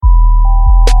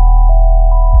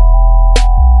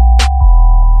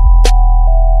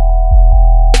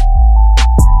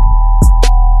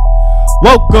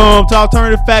Welcome to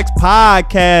Alternative Facts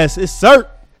Podcast. It's Sir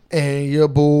and your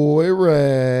boy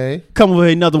Ray. Coming with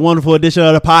another wonderful edition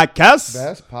of the podcast.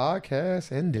 Best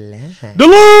podcast in the land. The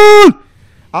land!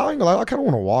 I ain't gonna lie, I kind of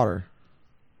want a water.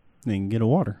 Then get a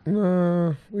water.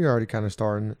 We already kind of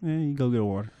starting it. Yeah, you go get a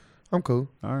water. I'm cool.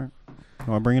 All right.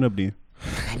 I'll bring it up to you.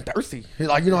 I'm thirsty.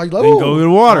 Like, you know, like, then go get a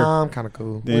water. I'm kind of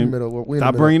cool. Then we in the middle.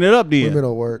 Stop bringing it up to you. We're in the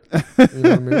middle of work. You know what I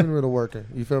mean? We're in the middle of working.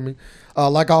 You feel me?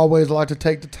 Like always, I like to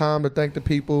take the time to thank the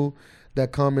people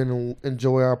that come in and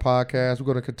enjoy our podcast. We're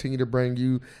going to continue to bring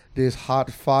you this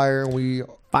hot fire, and we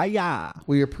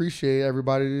appreciate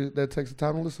everybody that takes the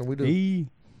time to listen. We do. Hey.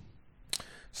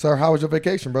 Sir, how was your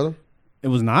vacation, brother? It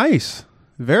was nice.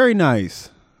 Very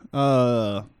nice.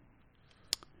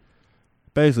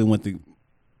 Basically went to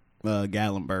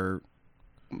Gatlinburg.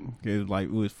 It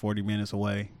was 40 minutes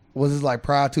away. Was this like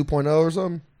Pride 2.0 or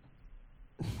something?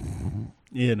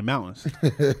 Yeah, in the mountains.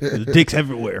 There's dicks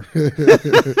everywhere. They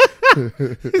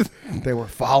were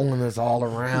following us all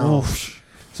around. Oof.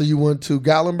 So you went to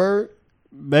Gatlinburg?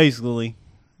 Basically,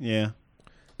 yeah.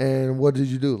 And what did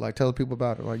you do? Like, tell people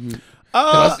about it. Like, you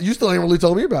still ain't really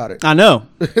told me about it. I know.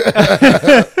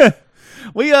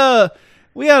 We had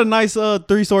a nice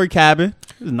 3-story cabin.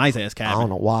 It was a nice ass cabin. I don't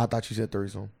know why I thought you said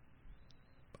thriesome.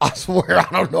 I swear I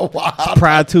don't know why. It's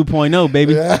Pride 2.0,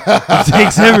 baby.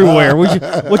 Dicks everywhere.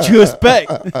 What you expect?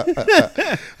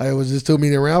 It was just too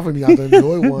many around for me. I didn't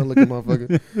enjoy one. Look at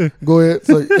motherfucker. Go ahead.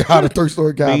 So you had a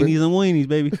 3-story cabin. Beanies and weenies,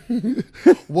 baby.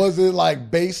 Was it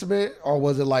like basement or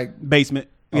was it like basement?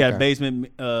 We had okay. a basement,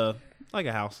 like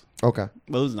a house. Okay.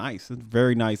 But it was nice. It's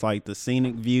very nice. Like the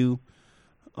scenic view.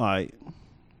 Like,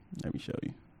 let me show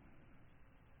you.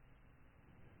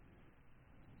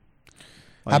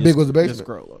 How big was the basement? Just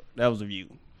scroll up. That was the view.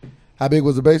 How big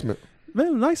was the basement? Man,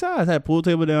 it was nice size. Had a pool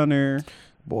table down there.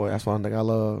 Boy, that's one thing I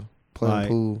love. Playing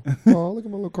pool. Oh, look at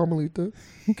my little Carmelita.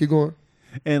 Keep going.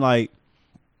 And like,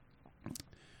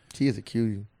 she is a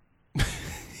cutie.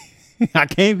 I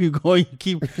can't keep going. You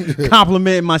keep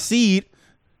complimenting my seed.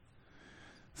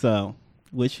 So,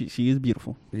 which she is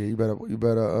beautiful. Yeah, you better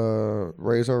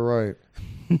raise her right.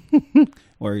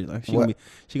 Or she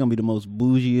gonna be the most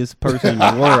bougiest person in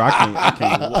the world.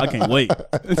 I can't wait.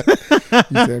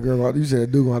 You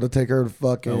said dude gonna have to take her to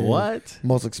fucking what?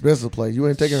 Most expensive place. You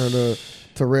ain't taking her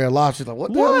to Red Lobster. She's like,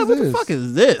 what the hell is what this? The fuck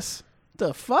is this?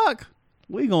 The fuck?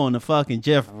 We going to fucking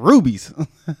Jeff Ruby's.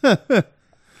 So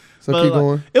keep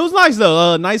going. It was nice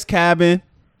though. Nice cabin.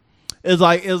 It was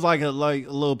like a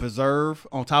little preserve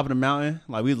on top of the mountain.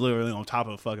 Like we was literally on top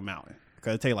of a fucking mountain.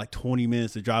 Cause it take like 20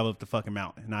 minutes to drive up the fucking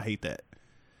mountain, and I hate that.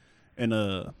 And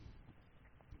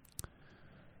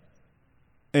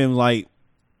like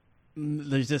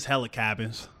there's just hella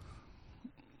cabins.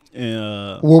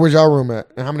 And where was y'all room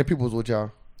at? And how many people was with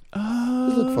y'all?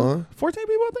 This look fun. 14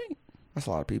 people, I think. That's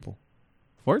a lot of people.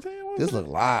 14? This look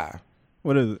live.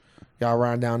 What is it? Y'all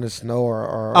riding down the snow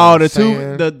or the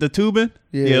sand? the tubing?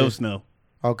 Yeah, it was snow.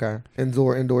 Okay.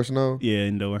 Indoor snow? Yeah,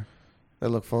 indoor. That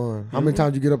look fun. How many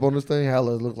times you get up on this thing? Hell,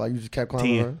 it look like you just kept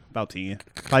climbing. 10. About 10.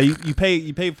 Like you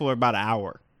pay for about an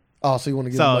hour. Oh, so you want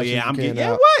to get so as much yeah, as I'm you getting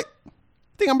can out. what?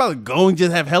 Think I'm about to go and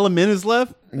just have hella minutes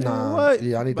left? Nah. What?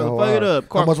 Yeah, I need to fuck it up.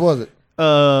 How much was it?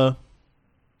 For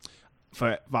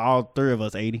all three of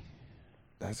us, 80.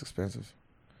 That's expensive.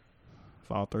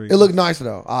 For all three. It looked nice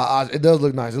though. It does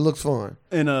look nice. It looks fun.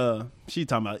 And she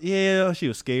talking about she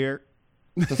was scared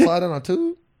to slide down a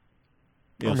tube.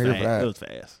 It was fast. It was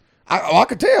fast. I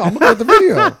could tell. I'm looking at the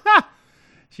video.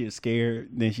 She was scared.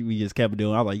 Then we just kept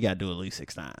doing. I was like, you got to do it at least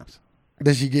 6 times.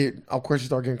 Did she get? Of course, she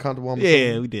started getting comfortable.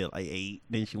 Yeah, we did like 8.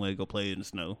 Then she went to go play in the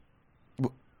snow.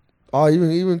 Oh,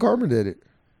 even Carmen did it.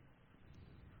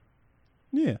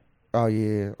 Yeah. Oh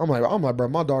yeah. I'm like, bro,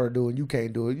 my daughter do it. You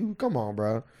can't do it. You come on,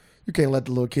 bro. You can't let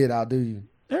the little kid outdo you.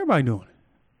 Everybody doing it.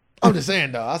 I'm just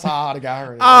saying though. That's how I got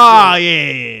her. Oh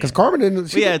yeah. Because Carmen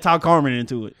didn't. We had to talk Carmen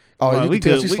into it. Oh, you can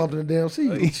tell she slumped in the damn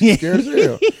seat. She's scared as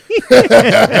hell.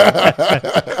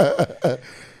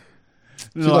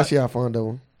 She had fun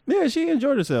though. Yeah, she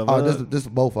enjoyed herself. Oh, this is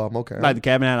both of them. Okay. Like the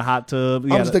cabin had a hot tub. I'm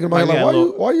just thinking about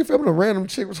why are you filming a random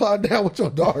chick slide down with your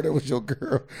daughter that was your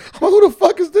girl? I'm like, who the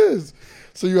fuck is this?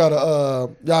 So you had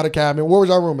a cabin. Where was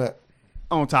your room at?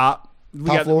 On top.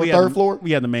 Third floor?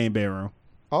 We had the main bedroom.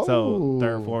 Oh, so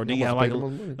third floor. Then you had like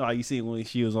you see when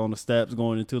she was on the steps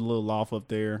going into the little loft up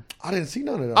there. I didn't see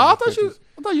none of that. Oh, I thought you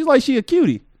was like she a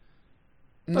cutie.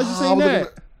 I thought you seen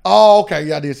that. Oh, okay.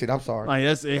 Yeah, I did see it. I'm sorry. Like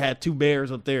it had 2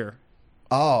 bears up there.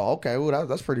 Oh, okay. Well,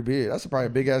 that's pretty big. That's probably a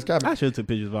big ass cabin. I should have took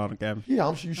pictures of all the cabin. Yeah,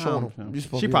 I'm sure you showing them.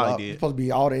 She probably did. You're supposed to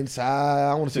be all the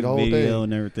inside. I want to see the whole video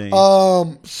thing and everything.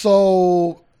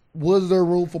 So was there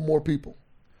room for more people?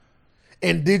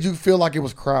 And did you feel like it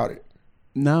was crowded?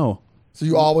 No. So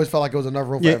you always felt like it was enough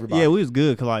room for everybody? Yeah, we was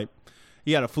good because like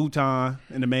you had a futon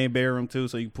in the main bedroom too,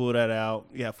 so you pull that out.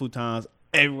 You had futons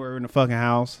everywhere in the fucking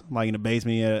house, like in the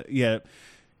basement. You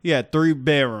had 3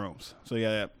 bedrooms. So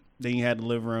then you had the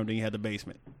living room, then you had the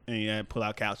basement, and you had pull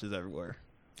out couches everywhere.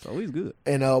 So we was good.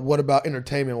 And what about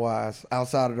entertainment wise?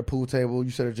 Outside of the pool table, you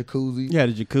said a jacuzzi. Yeah,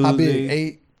 the jacuzzi. How big?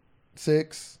 8,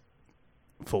 6,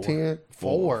 4, 10,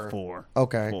 4. 4.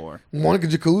 Okay. 4. One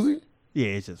jacuzzi? Yeah,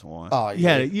 it's just one. Oh,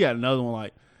 yeah. You had another one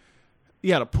like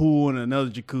you had a pool and another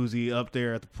jacuzzi up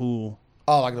there at the pool.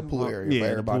 Oh, like the pool area for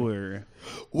everybody. The pool area.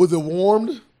 Was it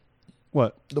warmed?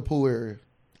 What? The pool area.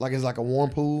 Like it's like a warm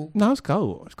pool? No, it's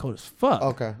cold. It's cold as fuck.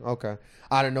 Okay.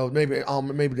 I don't know. Maybe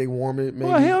they warm it. Maybe.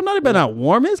 Well, hell no, they better not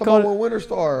warm it. It's cold. When winter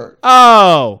start.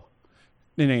 Oh.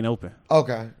 It ain't open.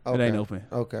 Okay. It ain't open.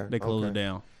 Okay. They close it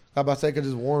down. How about say could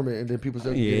just warm it and then people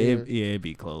say it'd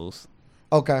be closed.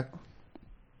 Okay.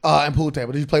 And pool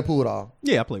table. Did you play pool at all?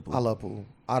 Yeah, I play pool. I love pool.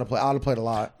 I'd have played a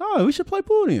lot. Oh, we should play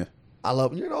pool then. I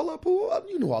love pool. You know I love pool.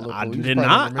 I did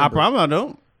not. I probably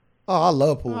don't. Oh, I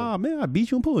love pool. Oh man, I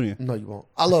beat you in pool then. No, you won't.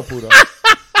 I love pool though.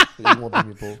 You won't beat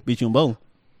me in pool. Beat you in bowling.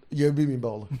 Yeah, beat me in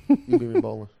bowling. You beat me in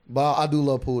bowling. But I do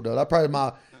love pool though. That's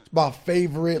probably my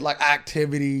favorite like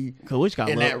activity. Cause which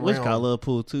guy love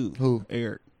pool too? Who?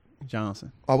 Eric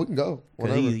Johnson. Oh, we can go.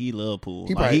 Cause he love pool.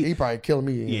 He probably killing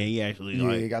me. Yeah, he actually.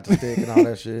 Yeah, he got the stick and all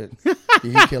that shit.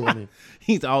 Yeah, he killing me.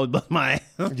 He's always bust my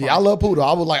ass. Yeah, I love pool though.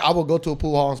 I would go to a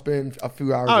pool hall and spend a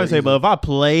few hours. I would say, but if I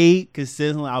played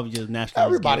consistently, I would just naturally.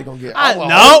 Everybody gonna get.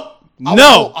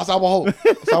 No. I said I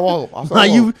will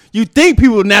hope. You think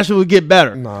people would naturally get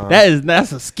better? Nah.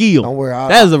 That's a skill. Don't worry.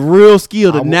 That is a real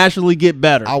skill to naturally get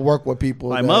better. I work with people.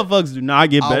 Like motherfuckers do not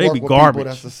get better. They be garbage.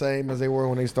 That's the same as they were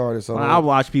when they started. So I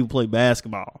watch people play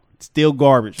basketball. Still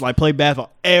garbage. Like play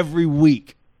basketball every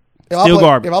week.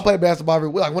 Garbage. If I played basketball every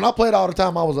week, like when I played all the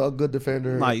time, I was a good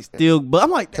defender. Like still, but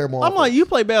I'm like, you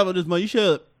play basketball this much. You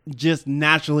should just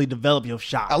naturally develop your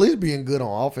shot. At least being good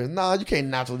on offense. Nah, you can't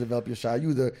naturally develop your shot.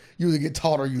 You either get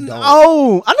taught or you don't.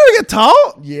 Oh, I never get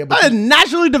taught. Yeah, but I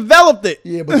naturally developed it.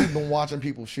 Yeah, but you've been watching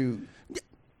people shoot.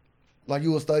 Like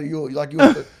you will study. Like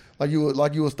you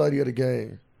will study of the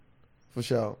game, for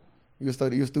sure. You're a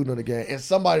student of the game, and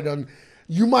somebody done.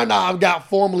 You might not have got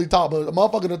formally taught, but a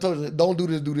motherfucker done told you, don't do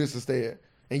this instead,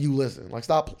 and you listen. Like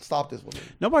stop this with me.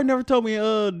 Nobody never told me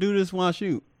do this when I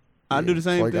shoot. I do the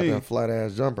same thing. You got that flat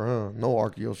ass jumper, huh? No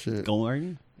archeo shit. Going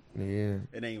argue? Yeah.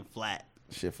 It ain't flat.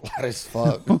 Shit flat as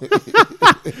fuck. Like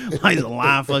it's a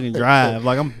line fucking drive.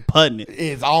 Like I'm putting it.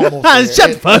 It's almost there.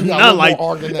 Shut the fuck up.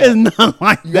 It's not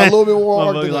like that. You got a little bit more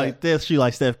arc than like this. She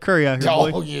like Steph Curry out here,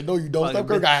 boy. Oh yeah, no you don't. Steph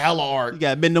Curry got hella arc. You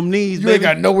got to bend them knees, you baby. Ain't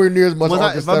got nowhere near as much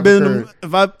arc as Steph Curry.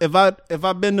 If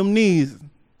I bend them knees,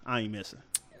 I ain't missing.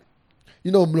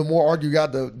 You know, the more arc you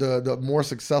got, the more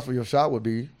successful your shot would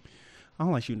be. I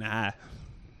don't like shooting the high.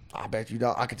 I bet you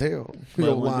don't. I can tell.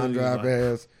 Your line drive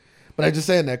ass. But I just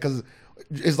saying that because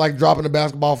it's like dropping the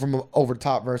basketball from over the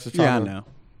top versus trying I know.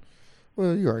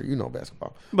 Well, you know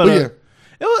basketball. But yeah.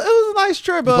 It was a nice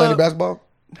trip. You playing basketball?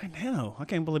 No, I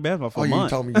can't play basketball for a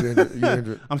month. You told me you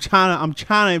injured. I'm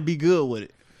trying to be good with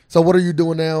it. So what are you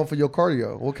doing now for your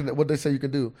cardio? What they say you can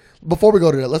do? Before we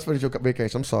go to that, let's finish your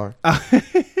vacation. I'm sorry.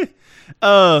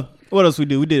 What else we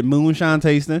do? We did moonshine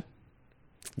tasting.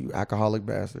 You alcoholic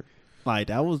bastard. Like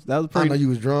that was pretty. I know you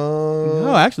was drunk.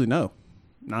 No, actually no,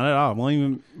 not at all.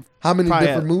 How many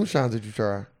different moonshines did you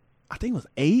try? I think it was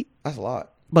 8. That's a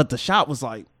lot. But the shot was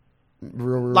like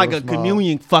real like a small.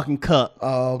 communion fucking cup.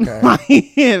 Oh,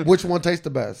 okay. Which one tastes the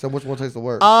best and which one tastes the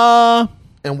worst?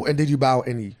 And did you buy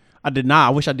any? I did not.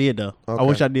 I wish I did though. Okay. I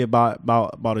wish I did buy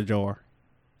a jar.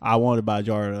 I wanted to buy a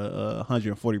jar of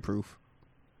 140 proof.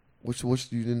 Which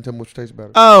you didn't tell me which tastes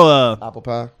better? Oh, apple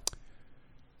pie.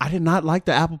 I did not like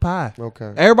the apple pie.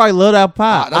 Okay. Everybody loved apple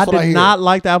pie. I did not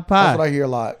like the apple pie. That's what I hear a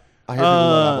lot. I hear people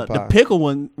love apple pie. The pickle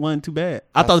wasn't too bad.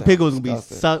 I thought the pickle was going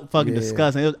to be fucking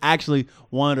disgusting. It was actually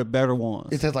one of the better ones.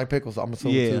 It tastes like pickles. I'm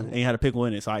assuming too. And it had a pickle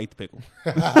in it, so I ate the pickle.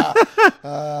 They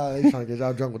trying to get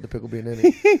y'all drunk with the pickle being in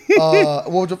it.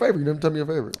 What was your favorite? You didn't tell me your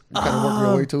favorite. You kind of worked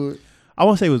your way to it. I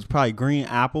want to say it was probably green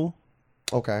apple.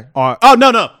 Okay. Or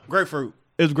no, grapefruit.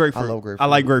 It was grapefruit. I love grapefruit. I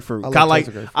like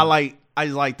grapefruit.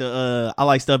 I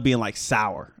like stuff being like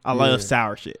sour. I love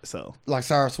sour shit. So like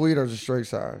sour sweet or just straight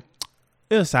sour?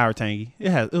 It was sour tangy.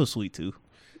 It was sweet too.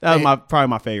 That was probably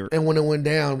my favorite. And when it went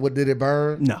down, what did it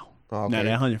burn? No. Oh, okay. No, that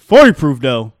 140 proof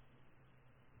though.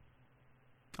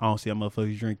 I don't see how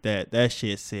motherfuckers drink that. That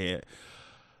shit said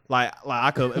like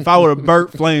I could if I would have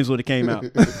burnt flames would have came out.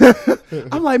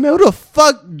 I'm like, man, who the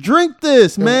fuck drink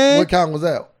this, man? What kind was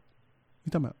that?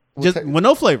 You talking about? Just with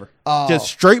no flavor. Just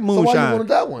straight moonshine. So why you wanted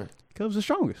that one? Because it was the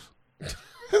strongest.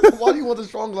 Why do you want the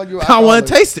strongest like you? I want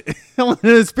to taste it. I want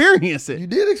to experience it. You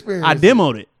did experience I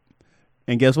demoed it.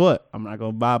 And guess what? I'm not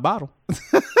going to buy a bottle.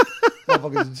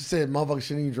 Motherfuckers said motherfuckers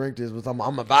shouldn't even drink this, but I'm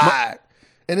going to buy it.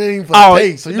 And it ain't even for the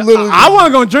taste. So you literally. I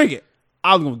wasn't going to drink it.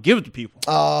 I was going to give it to people.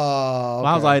 Oh. Okay.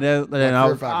 I was like, that. Then I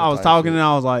was talking and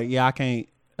I was like, yeah, I can't.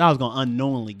 I was going to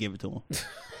unknowingly give it to them.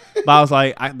 But I was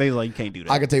like, they was like, you can't do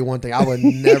that. I can tell you one thing. I would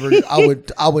never,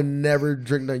 I would never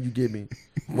drink nothing you give me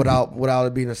without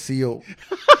it being a seal.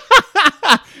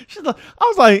 She's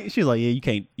like, yeah, you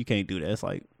can't do that. It's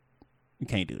like, you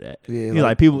can't do that. Yeah,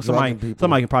 like somebody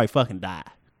can probably fucking die.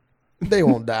 They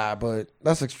won't die, but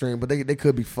that's extreme. But they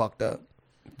could be fucked up.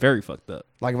 Very fucked up.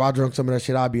 Like if I drunk some of that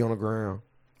shit, I'd be on the ground.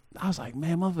 I was like,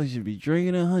 man, motherfuckers should be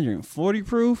drinking 140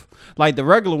 proof. Like the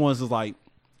regular ones is like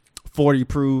 40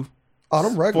 proof. Oh,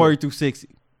 them regular 40 through 60.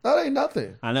 That ain't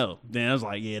nothing. I know. Then I was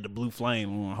like, yeah, the blue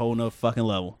flame on a whole nother fucking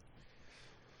level.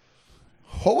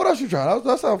 Oh, what else you tried?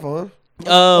 That sound fun.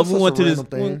 We went to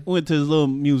this little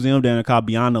museum down there called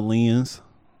Beyond the Lens.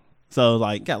 So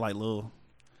like got like little.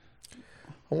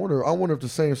 I wonder if the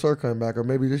same sir came back or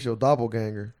maybe this your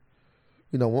doppelganger.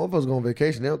 You know, one of us go on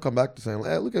vacation, they don't come back the same.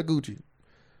 Hey, look at Gucci.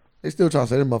 They still try to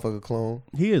say this motherfucker clone.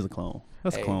 He is a clone.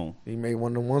 That's a clone. He made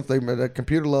one of the ones they made that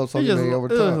computer love something made over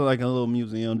the top. It was like a little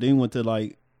museum. Then went to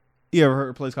like, you ever heard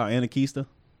of a place called Anarchista?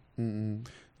 Mm-mm.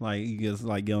 Like you just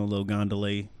like get on a little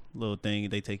gondola, little thing.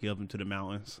 They take you up into the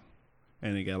mountains,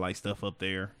 and they got like stuff up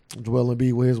there. Dwelling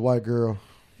B with his white girl.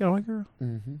 You got a white girl?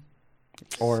 Mm-hmm.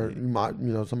 Or you might,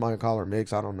 somebody call her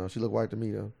mix. I don't know. She look white to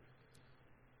me though.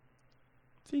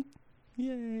 See,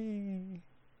 yay!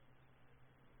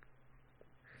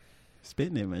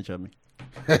 Spitting that much of me.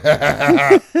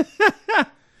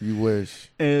 You wish.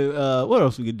 And what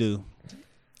else we could do?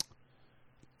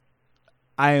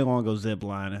 I ain't want to go zip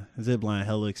lining. Zip line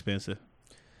hella expensive.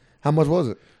 How much was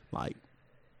it? Like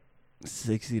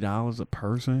 $60 a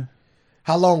person.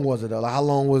 How long was it though? Like how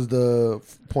long was the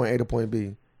point A to point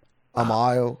B? A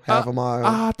mile, half a mile.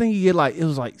 I think you get like it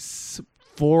was like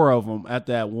 4 of them at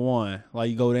that one. Like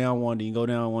you go down one, then you go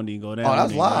down one, then you go down. Oh,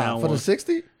 that's live for the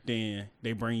 60. Then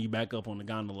they bring you back up on the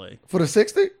gondola for the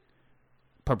 60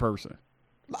 per person.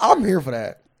 I'm here for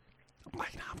that. I'm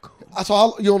like, nah, I'm cool.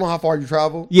 So you don't know how far you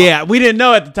travel? Yeah, we didn't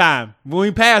know at the time. When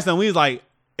we passed them, we was like,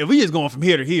 if we just going from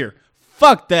here to here,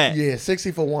 fuck that. Yeah,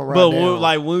 60 for one ride. But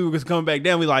when we was coming back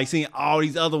down, we like seeing all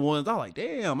these other ones. I was like,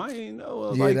 damn, I didn't know it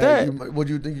was like that. Would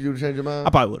you think you would change your mind? I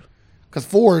probably would. Because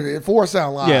 4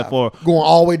 sound live. Yeah, 4 going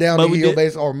all the way down the hill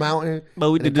base or mountain.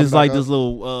 But we did this like this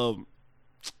little.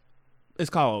 It's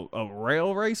called a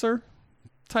rail racer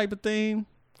type of thing.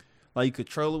 Like you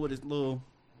control it with this little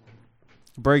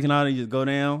breaking out and you just go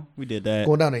down. We did that.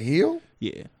 Going down a hill?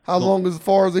 Yeah. How long is as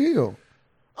far as the hill?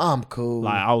 I'm cool.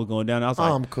 Like I was going down. I was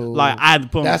like, I'm cool. Like I had to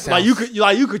put like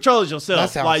you control it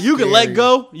yourself. Like you can let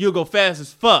go, you'll go fast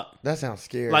as fuck. That sounds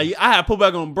scary. Like I had to put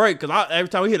back on brake because every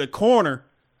time we hit a corner,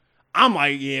 I'm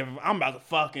like, yeah, I'm about to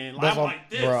fucking. Like, I'm like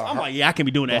this. Bro, I'm like, yeah, I can't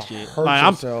be doing that shit. Like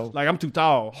I'm too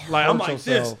tall. Like I'm like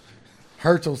this.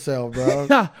 Hurt yourself,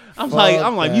 bro. I'm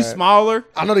like, you smaller.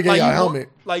 I know they gave you a helmet.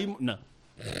 Like you, no.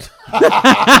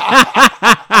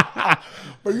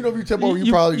 But if you tip over,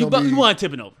 you probably gonna be. You want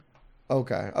tipping over.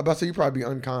 Okay, I'm about to say you probably be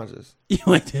unconscious. You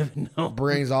ain't tipping over.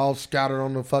 Brains all scattered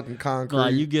on the fucking concrete.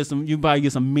 Like you probably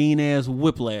get some mean ass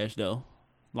whiplash though.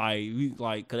 Cause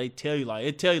they tell you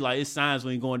it's signs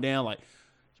when you're going down like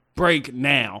break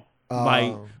now.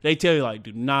 Like they tell you like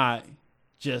do not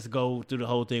just go through the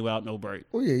whole thing without no break.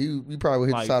 Well, yeah, you probably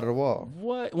hit the side of the wall.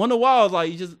 What? One of the walls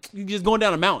like you just going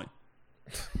down a mountain.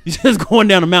 You just going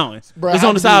down a mountain. Bro, it's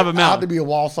on the side of a mountain. It had to be a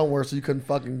wall somewhere so you couldn't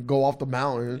fucking go off the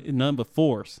mountain. Nothing but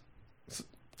force.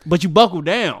 But you buckle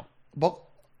down.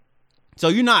 So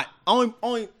you're not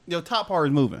only your top part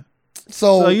is moving.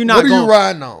 So you're not. What are you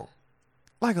riding on?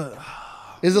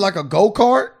 Is it like a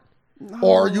go-kart? No.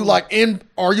 Or are you like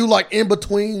in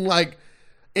between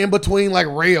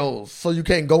rails so you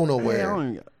can't go nowhere? Man, I don't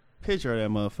even got a picture of that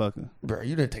motherfucker. Bro,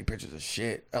 you didn't take pictures of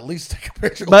shit. At least take a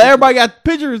picture. But everybody got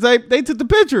pictures. They took the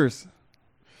pictures.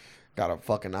 Got a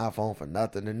fucking iPhone for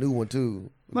nothing. A new one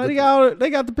too. Like they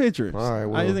got the pictures. All right,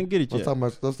 well, I didn't get it yet.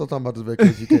 Let's stop talking about this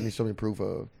vacation you can't even show me proof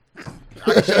of.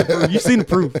 You seen the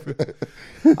proof.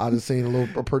 I just seen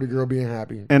a pretty girl being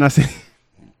happy. And I see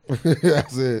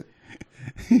that's it.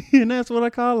 And that's what I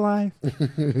call life.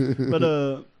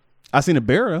 But I seen a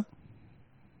bear though.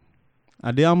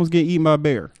 I did almost get eaten by a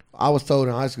bear. I was told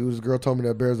in high school this girl told me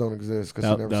that bears don't exist because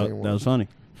she never seen one. That was funny.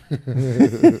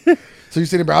 So you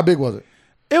seen it? How big was it?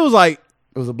 It was like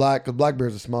it was a black. Cause black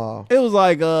bears are small. It was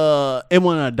like it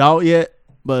wasn't an adult yet,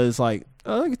 but it's like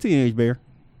Like a teenage bear.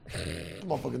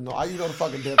 Motherfucker, no. How you know the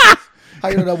fucking difference? How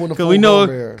you know that one a full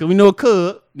bear? Because we know a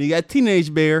cub. Then you got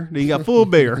teenage bear. Then you got full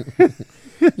bear.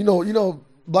 you know,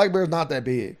 black bear's not that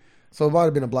big. So it might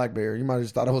have been a black bear. You might have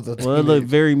just thought it was a teenage. Well, it looked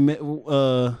very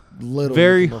little,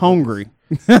 very hungry.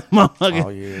 Oh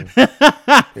Motherfucker.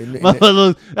 yeah.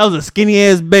 That was a skinny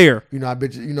ass bear. You know, I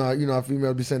bet you know,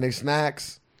 females be saying they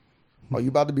snacks. Oh, you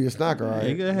about to be a snacker, all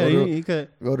right?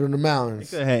 Go to the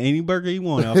mountains. You could have any burger you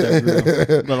want out there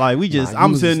grill. But like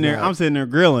I'm sitting there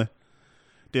grilling.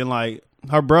 Then like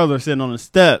her brother sitting on the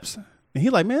steps. And he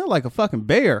like, man, like a fucking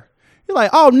bear. He like,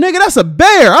 oh nigga, that's a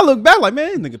bear. I look back like,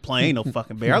 man, this nigga playing ain't no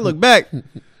fucking bear. I look back.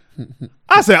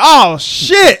 I said, oh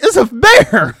shit, it's a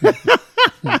bear.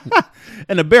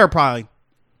 And the bear probably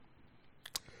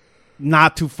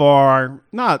not too far.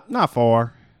 Not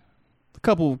far. A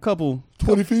couple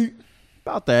 20 feet?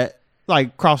 About that.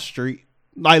 Like cross the street.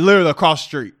 Like literally across the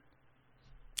street.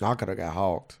 I could have got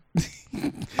hawked.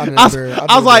 I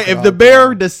was like, if the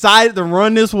bear decided to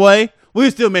run this way, we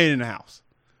still made it in the house.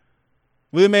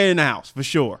 We made it in the house for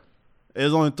sure.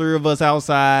 There's only 3 of us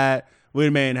outside. We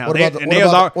made it in the house.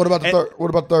 What about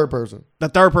the third person? The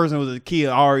third person was a kid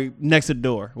already next to the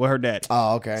door with her daddy.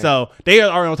 Oh, okay. So they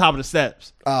are on top of the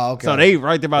steps. Oh, okay. So they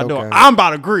right there by the door. I'm about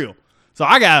to grill. So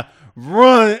I got to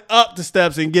run up the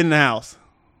steps and get in the house.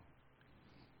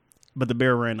 But the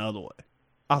bear ran the other way.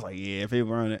 I was like, yeah, if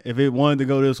it wanted to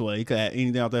go this way, it could have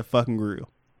anything out that fucking grill.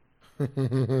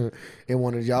 It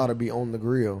wanted y'all to be on the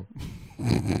grill.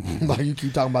 Like you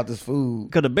keep talking about this food.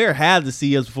 Because the bear had to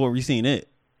see us before we seen it.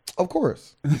 Of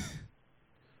course.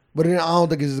 But then I don't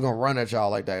think it's just going to run at y'all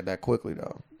like that quickly,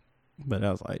 though. But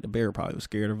I was like, the bear probably was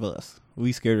scared of us.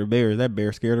 We scared of the bear. That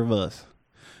bear scared of us.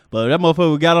 But that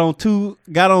motherfucker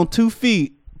got on 2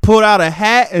 feet, pulled out a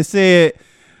hat and said,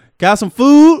 got some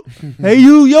food? Hey,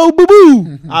 yo,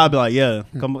 boo-boo. I'd be like, yeah,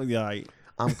 come on. Yeah, like,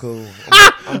 I'm cool.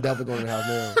 I'm definitely going to the house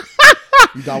now.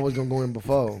 You thought I was going to go in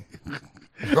before.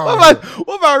 What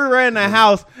about we ran in the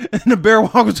house and the bear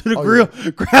walk into the grill,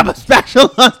 grab a spatula,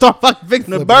 and start fucking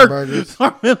fixing the burger.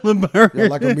 Start flipping the burger. Yeah,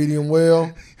 like a medium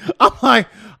well.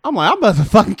 I'm about to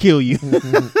fucking kill you.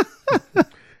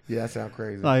 Yeah, that sounds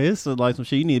crazy. Like it's like some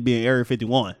shit. You need to be in Area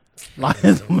 51. Like,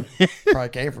 probably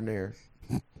came from there.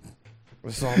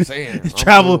 That's what I'm saying. It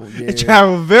traveled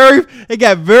very. It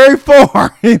got very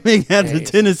far. It got to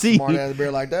Tennessee. Smart ass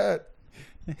bear like that.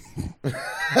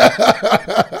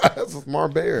 That's a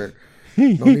smart bear.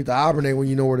 No need to hibernate when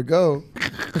you know where to go.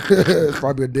 It's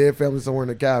probably a dead family somewhere in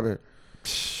the cabin.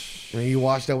 And he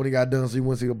watched that when he got done so he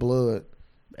wouldn't see the blood.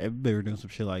 Every bear doing some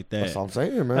shit like that. That's what I'm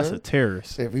saying, man. That's a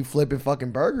terrorist. If he flipping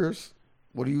fucking burgers,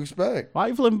 what do you expect? Why are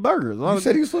you flipping burgers? You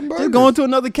said he was flipping burgers. Just going to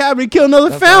another cabin and kill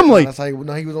another family. That's how he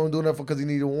was only doing that because he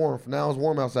needed warmth. Now it's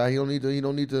warm outside. He don't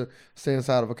need to stay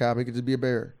inside of a cabin. He could just be a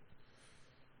bear.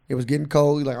 It was getting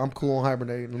cold. He's like, I'm cool on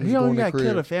hibernating. He don't got to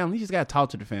kill the family. He just got to talk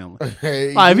to the family.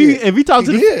 Hey, if he talked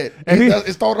to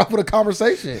it started off with a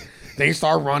conversation. Then he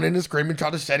started running and screaming,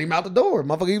 tried to shut him out the door.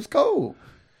 Motherfucker, he was cold.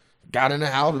 Got in the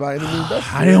house by any means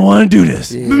necessary. I didn't want to do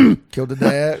this. Yeah. Killed the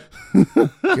dad.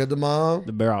 Killed the mom.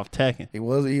 The bear off tacking.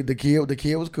 The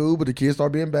kid was cool, but the kid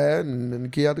started being bad, and then the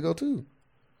kid had to go too.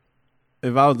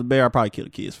 If I was the bear, I'd probably kill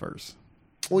the kids first.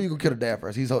 Well, you can kill the dad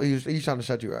first. He's trying to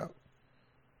shut you out.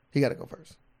 He got to go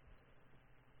first.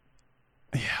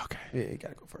 Yeah, okay. Yeah, he got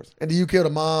to go first. And then you kill the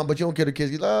mom, but you don't kill the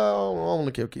kids. You're like, oh, I don't want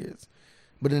to kill kids.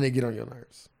 But then they get on your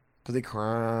nerves. Because they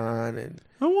crying and...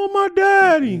 I want my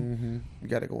daddy. Mm-hmm. You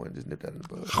got to go in and just nip that in the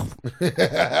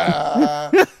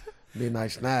bud. Be a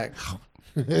nice snack.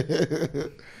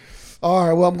 All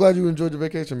right, well, I'm glad you enjoyed your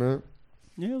vacation, man.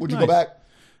 Yeah, Would you go back?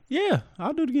 Yeah,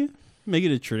 I'll do it again. Make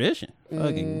it a tradition.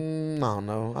 I don't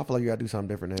know. I feel like you got to do something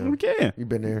different now. Okay. You've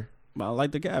been there. I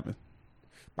like the cabin.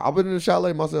 I've been in the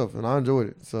chalet myself, and I enjoyed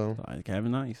it. So I like the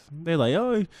cabin nice. They're like,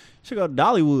 oh, you should go to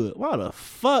Dollywood. Why the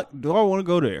fuck do I want to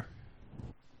go there?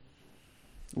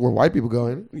 Where white people go,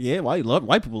 ain't it? Yeah, white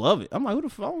people love it. I'm like, who the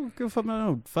fuck? I don't give a fuck about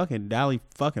no fucking Dolly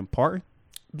fucking Parton.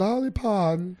 Dolly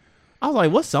Parton. I was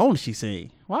like, what song did she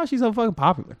sing? Why is she so fucking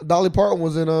popular? Dolly Parton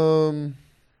was in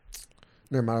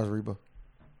never mind, it was Reba.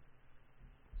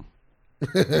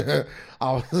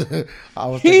 I was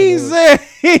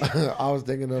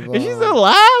thinking of is she still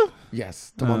alive?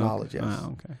 Yes, to my knowledge, yes.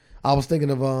 Oh, okay. I was thinking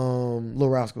of Little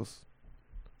Rascals.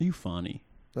 You funny.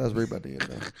 That's Reba at the end,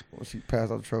 though. When she passed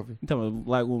out the trophy. You talking about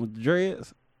black woman with the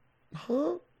dreads?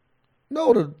 Huh?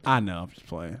 No, I know, I'm just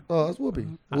playing. Oh, that's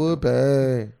Whoopi.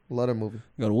 Whoopi. Love that movie.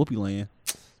 Go to Whoopi Land.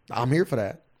 I'm here for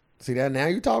that. See that? Now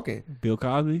you talking. Bill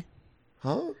Cosby?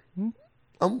 Huh?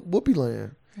 I'm Whoopi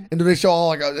Land. And do they show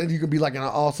all and you can be like in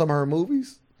all some of her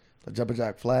movies? Like Jumpin'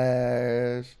 Jack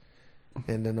Flash,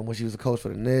 And then when she was a coach for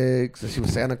the Knicks, and she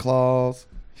was Santa Claus.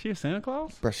 She a Santa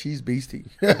Claus? Bro, she's beastie.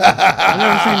 I've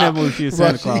never seen that movie. She a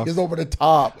Santa Claus. She is over the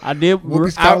top. I did.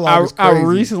 I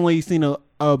recently seen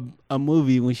a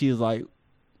movie when she was like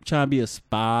trying to be a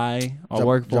spy or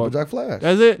work for Jumpin' Jack Flash.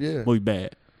 That's it. Yeah. Movie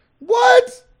bad.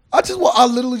 What? I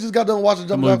literally just got done watching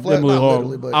Jumpin' Jack Flash. Not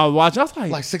literally, but I was watching. I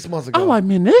was like 6 months ago. I'm like,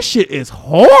 man, this shit is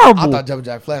horrible. I thought Jumpin'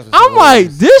 Jack Flash was I'm like,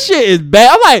 this shit is bad.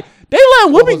 I'm like, they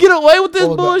letting women get away with this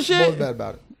bullshit. What was bad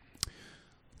about it?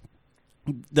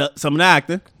 Some of the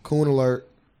acting. Coon alert.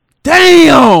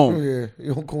 Damn. Yeah,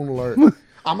 you on coon alert.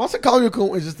 I'm not saying calling you a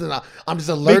coon. It's just I'm just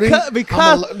alerting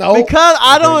because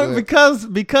I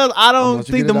don't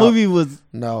think the movie was.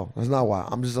 No, that's not why.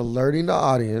 I'm just alerting the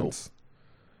audience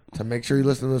to make sure you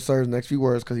listen to the sir's next few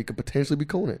words because he could potentially be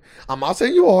cooning. I'm not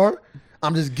saying you are.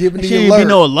 I'm just giving the alert. Should be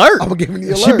no alert. I'm giving the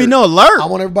alert. Should be no alert. I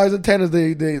want everybody's antennas.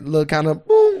 They look kind of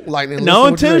boom like no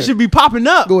antennas should be popping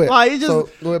up. Go ahead. Like it just So,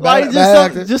 go ahead. like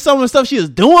Bad just some of the stuff she was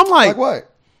doing. I'm like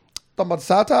what? Talking about the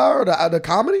satire or the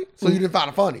comedy? So you didn't find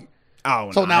it funny?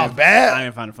 Oh, so no, now it's bad. I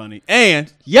didn't find it funny.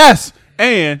 And yes,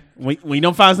 and when you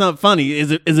don't find something funny,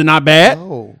 is it not bad?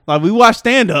 No. Like we watch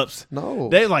stand-ups. No.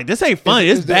 They like this ain't funny.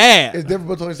 It's bad. It's different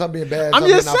between something being bad. I'm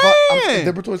just saying. It's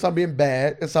different between something being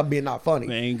bad and something being not funny.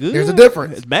 It ain't good. There's a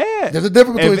difference. It's bad. There's a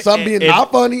difference between something being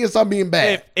not funny and something being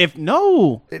bad. It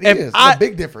is. It's a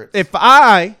big difference. If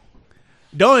I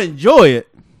don't enjoy it,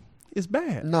 it's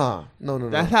bad. No.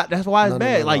 That's why it's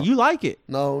bad. Like you like it.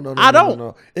 No. I don't.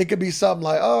 No. It could be something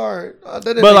like, all right, that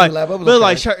didn't but make like, me laugh.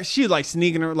 like she was like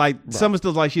sneaking her, like some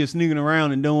stuff like she was sneaking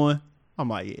around and doing. I'm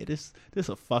like, yeah, this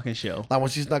a fucking show. Like when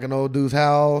she snuck in old dude's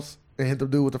house and hit the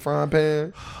dude with the frying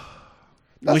pan.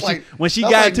 When she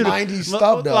got into 90s the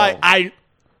stuff though. like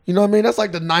you know what I mean? That's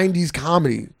like the 90s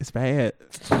comedy. It's bad.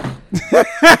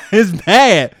 It's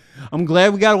bad. I'm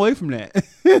glad we got away from that.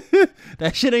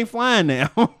 That shit ain't flying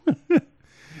now.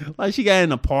 Like she got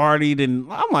in a party, then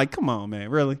I'm like, come on,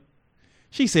 man, really?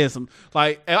 She said some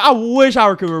like I wish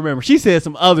I could remember. She said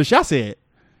some other shit. I said,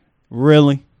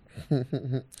 really?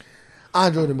 I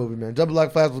enjoyed the movie, man. Jumpin'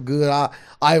 Jack Flash was good.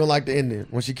 I even liked the ending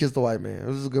when she kissed the white man. It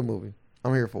was a good movie.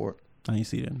 I'm here for it. I didn't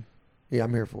see that. Yeah,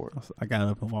 I'm here for it. I got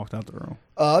up and walked out the room.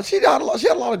 She had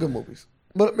a lot of good movies.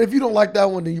 But if you don't like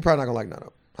that one, then you're probably not gonna like none of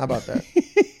them. How about that?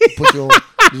 Put you on.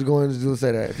 Just go ahead and just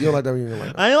say that. If you don't like that one, you don't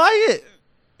like that. I ain't like it.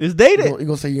 It's dated. You're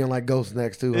gonna say you don't like Ghost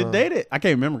next too. It's dated. I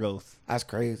can't remember Ghost. That's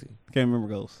crazy. Can't remember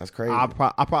Ghost. That's crazy. I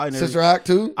probably never. Sister Act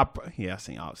too. Yeah, I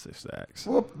seen all Sister Acts.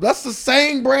 Well, that's the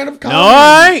same brand of comedy. No,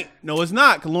 I ain't. No, it's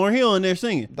not. Cause Lauryn Hill in there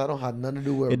singing. That don't have nothing to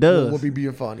do with it. Does. What be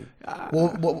being funny?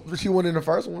 Well, she went in the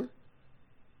first one.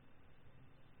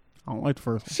 I don't like the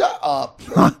first one. Shut up.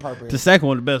 The second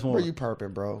one, the best one. Where you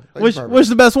perping, bro? Which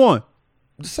the best one?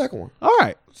 The second one. All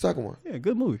right. Second one. Yeah,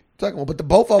 good movie. Second one, but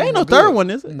both of them. Ain't no third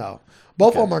one, is it? No,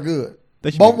 both of them are good.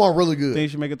 Both of them are really good. They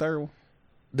should make a third one.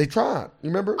 They tried. You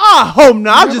remember? I hope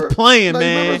not. I'm just playing,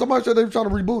 man. Remember somebody said they were trying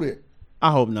to reboot it. I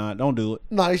hope not. Don't do it.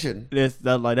 No, they shouldn't.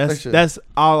 That's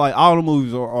all the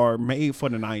movies are made for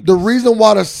the 90s. The reason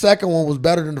why the second one was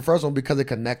better than the first one because it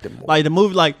connected more. Like the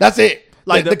movie, like that's it.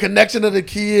 Like the connection of the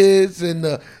kids and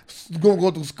the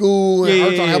going through school and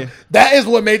her trying to help. Yeah. That is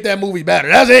what made that movie better.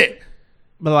 That's it.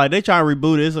 But like they try to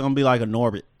reboot it, it's gonna be like a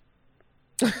Norbit.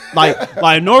 like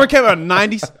Norbit came out in the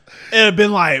 90s, it'd have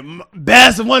been like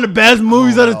one of the best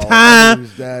movies of the time. It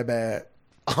was that bad.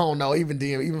 I don't know. Even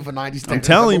for 90s standards, I'm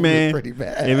telling you, man. Pretty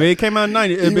bad. If it came out in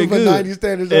 90s, it'd been good. Even for 90s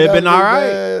standards, it'd been all right.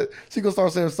 Bad. She gonna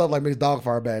start saying stuff like "Miss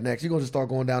Dogfire" bad next. You gonna just start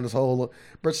going down this whole.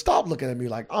 But stop looking at me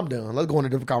like I'm done. Let's go on a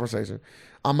different conversation.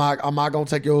 I'm not gonna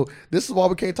take your. This is why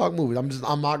we can't talk movies.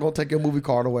 I'm not gonna take your movie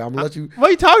card away. I'm gonna let you. What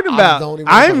are you talking about?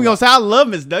 I ain't even gonna say I love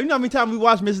Miss Doug. You know how many times we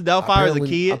watched Mrs. Doubtfire as a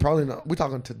kid? I probably not. We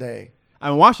talking today. I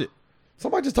haven't watched it.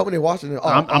 Somebody just told me they watched it.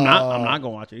 I'm not gonna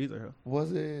watch it either.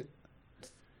 Was it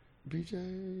BJ?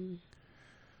 I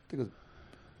think it was.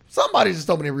 Somebody just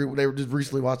told me they were just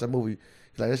recently watched that movie.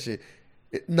 He's like, that shit.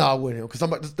 No, with him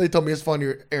because they told me it's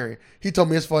funnier. Aaron, he told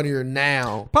me it's funnier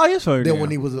now. Probably is funnier than when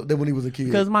he was a kid.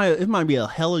 Because it might be a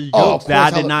hell of jokes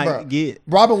that I did not get.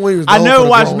 Robin Williams. I never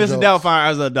watched Mrs. Doubtfire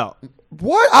as an adult.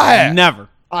 What? I have never.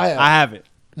 I haven't.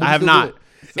 I have not.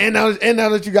 So. And now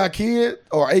that you got kid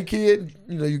or a kid,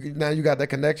 you know now you got that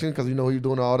connection because you know he's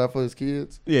doing all that for his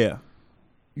kids. Yeah.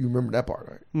 You remember that part,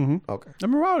 right? Mm-hmm. Okay. I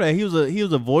remember all that. He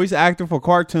was a voice actor for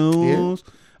cartoons.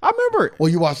 Yeah. I remember it. Well,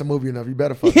 you watched the movie enough. You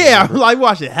better fucking remember. Like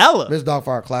watch it hella. Miss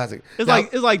Dogfire classic. It's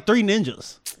like Three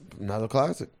Ninjas. Another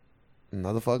classic.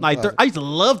 Another fucking classic. I used to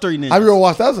love Three Ninjas. Have you ever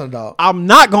watched that as an adult? I'm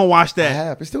not gonna watch that. I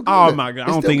have. It's still good. Oh my god.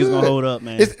 I don't think it's gonna hold up,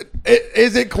 man.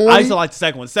 Is it corny? I used to like the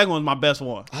second one. The second one's my best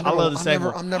one. I love the second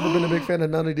one. I've never been a big fan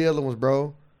of none of the other ones,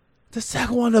 bro. The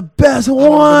second one, the best They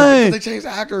one. changed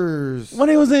actors. When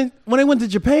they went to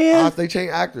Japan, They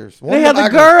changed actors. they had the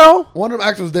girl. One of them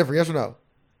actors was different. Yes or no?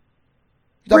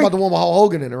 You talking about the one with Hulk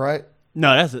Hogan in it, right?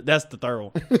 No, that's the third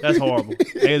one. That's horrible.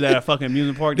 They was at a fucking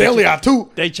amusement park. They only got two.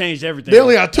 They changed everything. They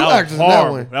only got two actors in that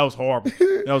one. That was horrible.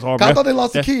 That was horrible. I thought they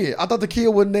lost the kid. I thought the kid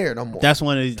wasn't there no more. That's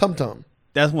when it. Tum Tum.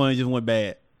 That's when it just went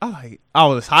bad. I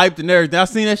was hyped and everything. I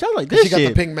seen that shit. I was like, this She shit. got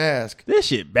the pink mask. This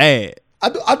shit bad.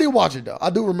 I did watch it though.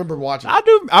 I do remember watching it.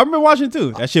 I remember watching it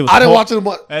too. That shit was. I didn't watch it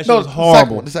much. That shit was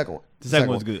horrible. The second one. The second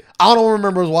one's good. I don't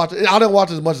remember watching it. I didn't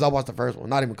watch it as much as I watched the first one.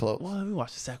 Not even close. Well, we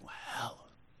watched the second one. Hell.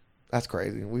 That's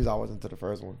crazy. We was always into the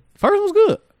first one. First one's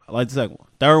good. I like the second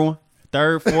one.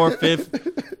 Third, fourth, fifth.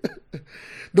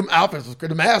 Them outfits was great.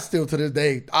 The mask still to this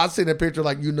day. I seen that picture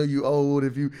like you old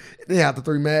if you. They had the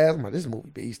three masks. I'm like, this movie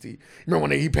beastie. Remember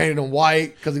when he painted them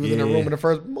white because he was in the room in the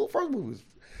first movie?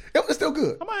 It's still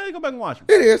good. I might have to go back and watch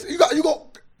it. It is. You go.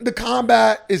 The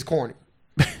combat is corny,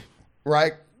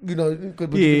 right? You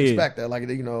could expect that. Like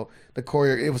the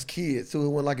choreo, it was kids, so it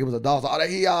wasn't like it was adults.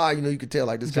 You could tell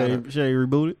like this kind of. Should I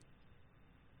reboot it?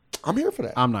 I'm here for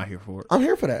that. I'm not here for it. I'm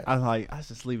here for that. I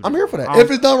just leave it. I'm here for that.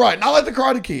 If it's done right, not like the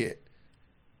Karate Kid,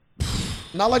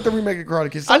 not like the remake of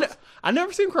Karate Kid. I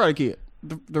never seen Karate Kid,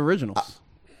 the originals.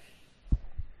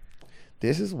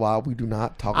 This is why we do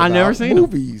not talk about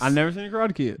movies. I never seen the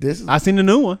Karate Kid. I seen the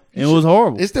new one, and it was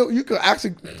horrible. It's still you could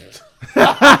actually.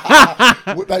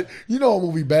 Like, a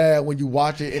movie bad when you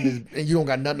watch it and you don't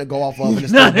got nothing to go off of and it's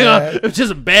still bad. It's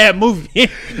just a bad movie. I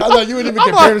thought you wouldn't even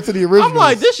compare it to the original. I'm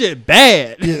like, this shit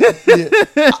bad. Yeah.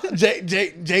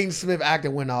 Jaden Smith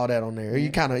acting went all that on there.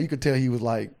 You could tell he was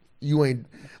like, you ain't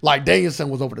like Danielson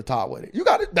was over the top with it. You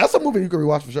got it. That's a movie you can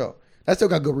rewatch for sure. That still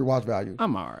got good rewatch value.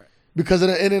 I'm all right. Because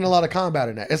it ain't a lot of combat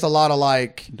in that. It's a lot of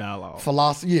like dialogue,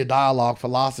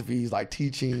 philosophies, like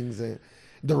teachings and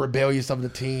the rebellious of the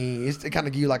teen. It kind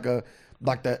of give you like a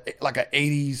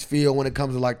 80s feel when it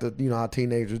comes to like the how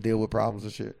teenagers deal with problems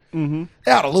and shit. Mm-hmm.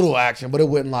 It had a little action, but it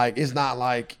wasn't like it's not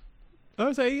like. I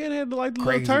would say it had like the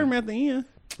crazy. little tournament at the end.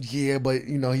 Yeah, but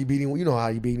he beat him. You know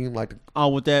how he beat him, like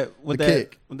with that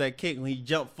kick. With that kick when he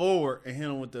jumped forward and hit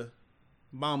him with the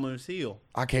bomb on his heel.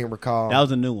 I can't recall. That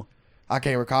was a new one. I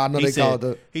can't recall. I know they called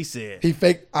it He said he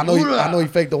faked. I know he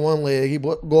faked the one leg. He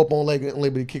go up on leg and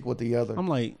but he kick with the other. I'm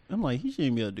like he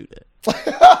shouldn't be able to do that.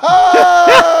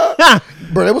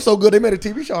 Bro, it was so good. They made a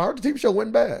TV show. I heard the TV show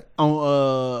wasn't bad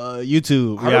on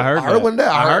YouTube. I heard it wasn't bad.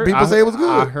 I heard people say it was good.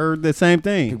 I heard the same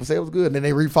thing. People say it was good. And then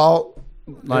they refought.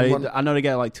 Like I know they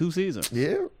got like 2 seasons.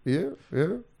 Yeah.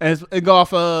 And it go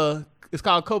off. It's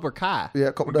called Cobra Kai. Yeah,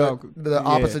 the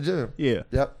opposite gym. Yeah.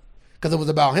 Yep. Because it was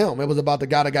about him. It was about the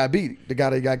guy that got beat. The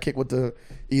guy that got kicked with the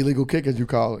illegal kick, as you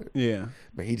call it. Yeah.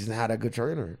 But he just had a good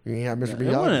trainer. He ain't had Mr.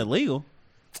 Miyagi. It wasn't illegal.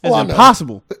 It's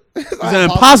impossible. It's an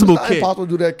impossible kick. It's impossible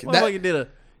to do that.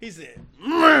 He said,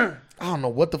 I don't know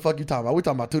what the fuck you talking about. We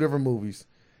talking about 2 different movies.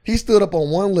 He stood up on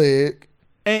one leg.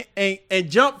 And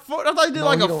jumped forward. I thought he did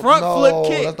like a front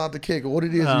flip kick. That's not the kick. What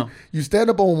it is, you stand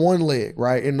up on one leg,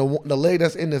 right? And the leg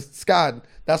that's in the sky,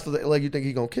 that's the leg you think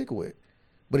he's going to kick with.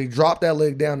 But he dropped that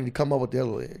leg down and he come up with the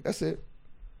other leg. That's it.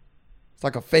 It's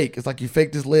like a fake. It's like you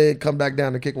fake this leg, come back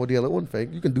down and kick with the other. It wasn't fake.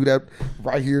 You can do that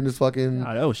right here in this fucking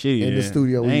that was shitty, in the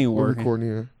studio. Ain't we're working. Recording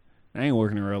here. That ain't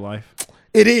working in real life.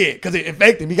 It is, because it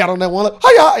faked him. He got on that one leg,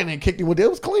 hi-ya, and then kicked him with it. It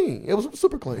was clean. It was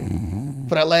super clean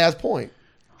for that last point.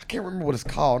 I can't remember what it's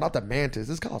called. Not the mantis.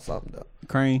 It's called something though.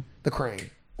 Crane. The crane.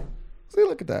 See,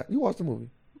 look at that. You watch the movie.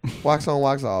 Wax on,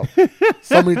 wax off.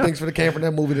 So many things for the came from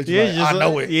that movie that I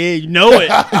know it. Yeah, you know it.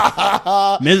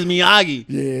 Mrs. Miyagi.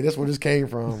 Yeah, that's where this came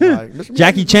from. Like,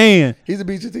 Jackie Chan. He's a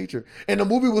BC teacher. And the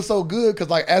movie was so good because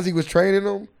like as he was training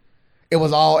them, it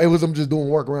was him just doing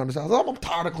work around his house. I'm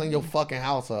tired of cleaning your fucking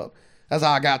house up. That's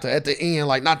how I got to at the end,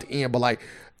 like not the end, but like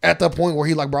at the point where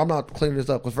he like, bro, I'm not cleaning this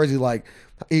up. Because first he like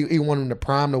he wanted him to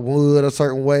prime the wood a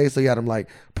certain way. So he had him like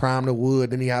prime the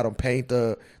wood, then he had him paint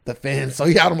the fence. So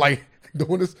he had him like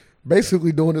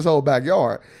basically doing this whole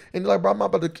backyard. And he's like, bro, I'm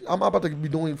about to be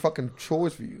doing fucking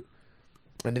chores for you.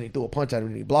 And then he threw a punch at him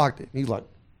and he blocked it. He's like,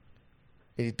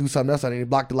 and he threw something else at him and he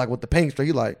blocked it like with the paint straight.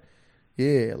 He's like,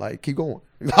 yeah, like keep going.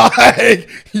 Like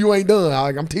you ain't done.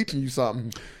 Like I'm teaching you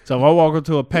something. So if I walk up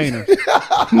to a painter, so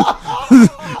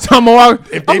I'm gonna walk.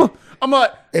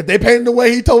 If they painted the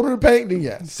way he told her to paint, then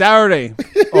yes. Saturday,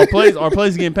 or place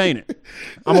getting painted.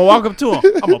 I'm gonna walk up to him.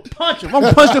 I'm gonna punch him. I'm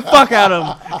gonna punch the fuck out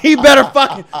of him. He better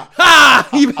fucking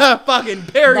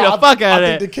bury the fuck out of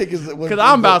that. I think the kick is because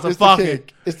I'm about to fucking.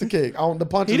 It's the kick. The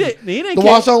punch. He didn't. The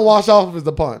wash on, wash off is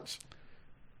the punch.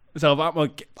 So if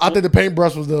I think the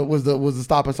paintbrush was the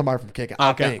stopping somebody from kicking.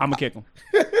 Okay, I'm gonna kick him.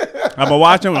 I'm gonna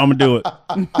watch them. I'm gonna do it.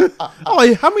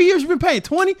 Oh, how many years you been paying?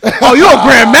 20? Oh, you a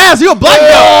grandmaster? You a black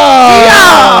belt?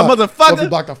 Yeah, motherfucker. What if you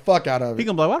block the fuck out of He it?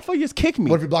 gonna be like, why the fuck you just kick me?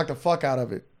 What if you block the fuck out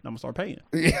of it? I'm gonna start paying.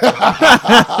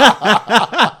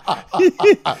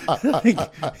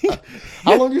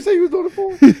 How long you say you was doing it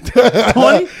for?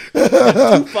 20?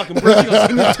 Two fucking brushes. You gonna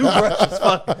give me 2 brushes?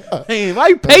 Fuck. Hey, why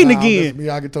you paying again? Me,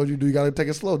 I told you, you gotta take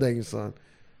it slow, dang son.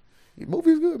 The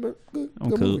movie's good, man. Good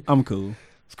I'm cool. movie. I'm cool.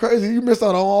 It's crazy. You missed out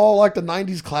on all like the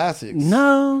 '90s classics.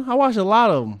 No, I watched a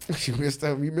lot of them. You missed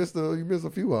them. You missed a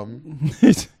few of them.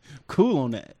 Cool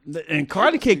on that. And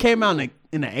Karate Kid came out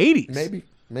in the 80s.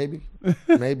 Maybe.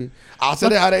 I'll say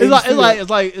that how they.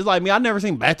 It's like me. I never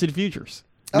seen Back to the Futures.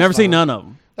 Never seen none of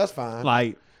them. That's fine.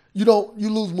 Like you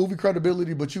lose movie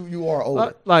credibility, but you are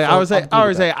older. Like so I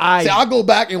would say I go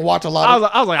back and watch a lot.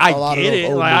 I was like I get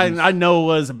it. Like I know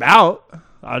what it's about.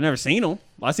 I've never seen them.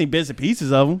 I seen bits and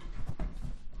pieces of them.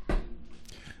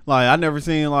 Like I never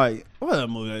seen like what other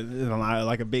movie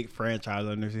like a big franchise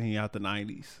I've never seen out the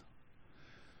 90s.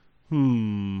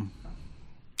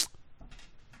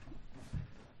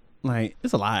 Like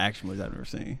it's a lot of action movies I've never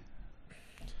seen.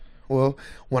 Well,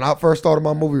 when I first started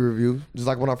my movie review, just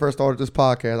like when I first started this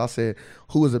podcast, I said,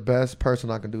 who is the best person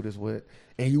I can do this with?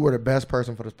 And you were the best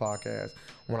person for this podcast.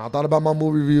 When I thought about my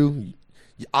movie review,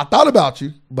 I thought about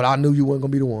you, but I knew you weren't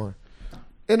going to be the one.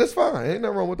 And it's fine. Ain't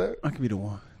nothing wrong with that. I could be the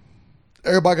one.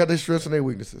 Everybody got their strengths and their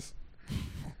weaknesses.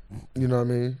 You know what I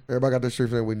mean? Everybody got their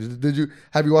strengths and their weaknesses.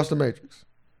 Have you watched The Matrix?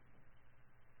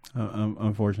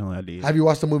 Unfortunately, I did. Have you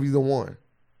watched the movie The One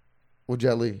with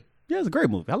Jet Li? Yeah, it's a great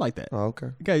movie. I like that. Oh,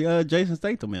 okay. Okay, Jason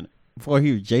Statham in it. Before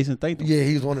he was Jason Statham. Yeah,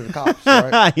 he was one of the cops,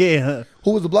 right? Yeah.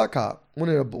 Who was the black cop? One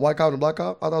of the white cop and the black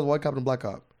cop? I thought it was white cop and black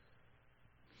cop.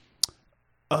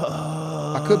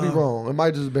 I could be wrong. It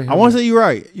might just be him. I want to say you're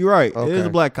right. You're right. Okay. It is a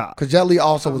black cop. Because Jet Li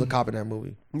also was a cop in that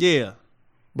movie. Yeah.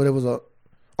 But it was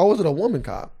was it a woman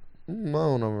cop? I don't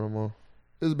know no more.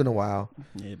 It's been a while.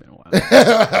 Yeah, it's been a while.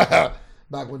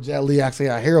 Back when Jet Li actually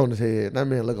had hair on his head. That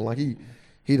man looking like he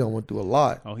done went through a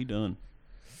lot. Oh, he done.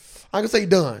 I can say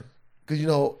done. Because, you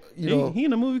know. He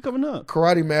in a movie coming up.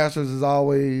 Karate Masters is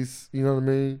always, you know what I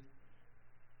mean?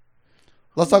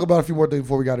 Let's talk about a few more things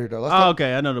before we got here, though.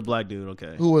 Okay. I know the black dude.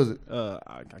 Okay. Who was it?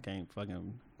 I can't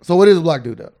fucking. So what is a black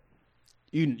dude, though?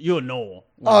 You'll know him.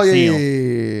 Oh,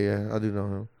 yeah. I do know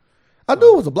him. I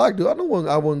knew it was a black dude. I knew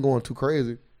I wasn't going too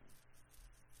crazy.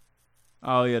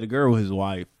 Oh, yeah. The girl was his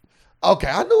wife. Okay.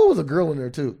 I knew it was a girl in there,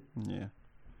 too. Yeah.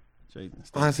 I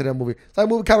didn't see that movie. That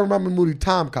movie kind of reminded me of the movie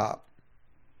Time Cop.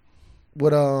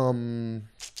 With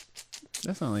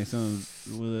that sounds like something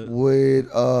with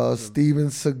Steven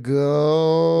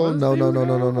Seagal. No.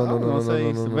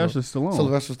 Sylvester Stallone.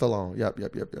 Sylvester Stallone. Yep.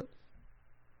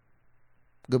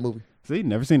 Good movie. See,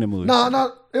 never seen the movie.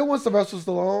 No, it wasn't Sylvester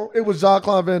Stallone. It was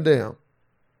Jean-Claude Van Damme.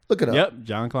 Look it up. Yep,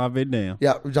 Jean-Claude Van Damme.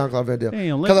 Yeah, Jean-Claude Van Damme.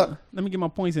 Damn, let me get my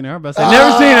points in there. I'm about to say,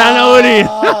 never seen it. I know it is.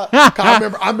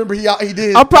 I remember he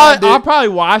did. I'll probably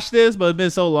watch this, but it's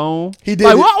been so long. He did.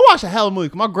 Like, I watched a hell of a movie.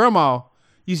 'Cause my grandma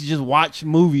used to just watch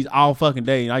movies all fucking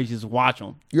day, and I used to just watch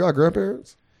them. You our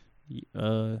grandparents?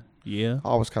 Yeah. I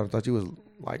always kind of thought you was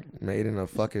like made in a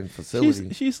fucking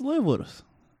facility. She used to live with us,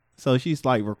 so she's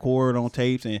like record on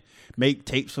tapes and make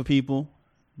tapes for people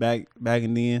back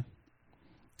in then.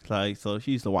 Like, so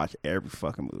she used to watch every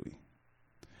fucking movie.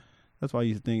 That's why I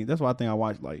used to think. That's why I think I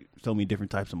watched like so many different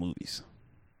types of movies.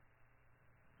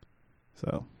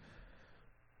 So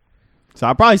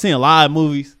I probably seen a lot of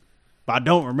movies, but I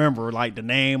don't remember like the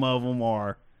name of them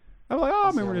or. I'm like, I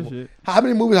remember this shit. How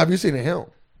many movies have you seen of him?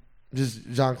 Just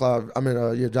Jean-Claude.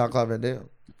 Jean-Claude Van Damme.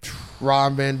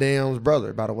 Ron Van Damme's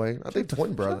brother, by the way. I think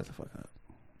twin brother. Shut the fuck up.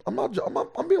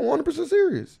 I'm being 100%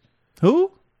 serious.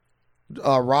 Who?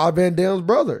 Rob Van Dam's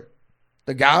brother,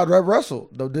 the guy that wrestled,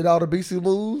 did all the BC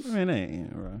moves. Man, that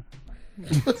ain't right.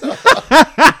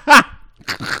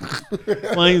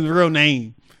 Well, his real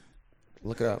name.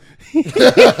 Look it up.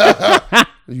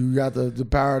 You got the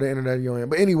power of the internet in your hand.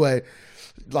 But anyway,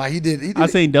 like he did. I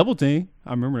seen Double Team.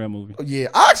 I remember that movie. Yeah,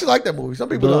 I actually like that movie. Some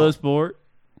people don't. Bloodsport.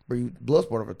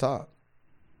 Bloodsport over top.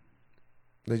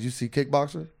 Did you see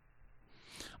Kickboxer?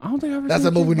 I don't think I ever. That's seen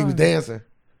a movie when he was Kickboxer. dancing.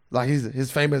 Like his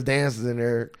famous dances in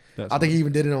there. I think he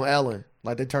even did it on Ellen.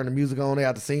 Like they turned the music on. They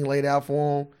had the scene laid out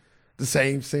for him. The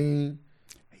same scene.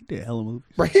 He did hella movies.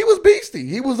 But he was beastie.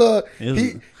 He was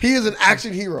he is an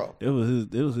action hero. It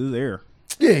was his air.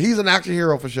 Yeah, he's an action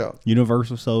hero for sure.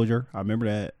 Universal Soldier. I remember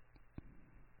that.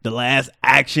 The Last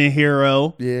Action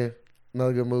Hero. Yeah,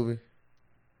 another good movie.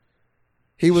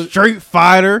 He was Street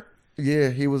Fighter.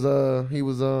 Yeah, he was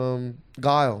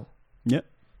Guile. Yep.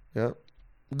 Yep.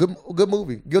 Good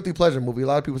movie. Guilty pleasure movie. A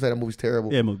lot of people say that movie's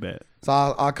terrible. Yeah, movie bad.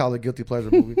 So I call it guilty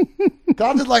pleasure movie. Cause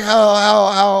I just like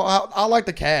how I like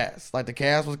the cast. Like the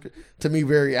cast was to me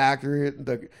very accurate.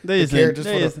 The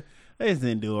characters they just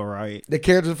didn't do it right. The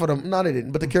characters for they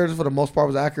didn't. But the characters for the most part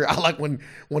was accurate. I like when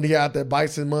he had that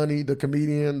Bison Money, the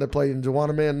comedian that played in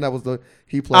Joanna Man. That was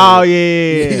he played. Oh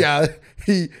yeah.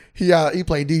 He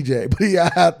played DJ, but he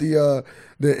had the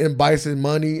in Bison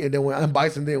Money, and then when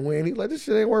Bison didn't win, he's like, this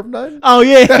shit ain't worth nothing. Oh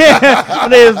yeah.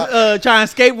 They was trying to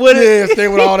skate with it. Yeah, stay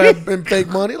with all that fake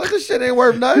money. Like this shit ain't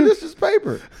worth nothing. This is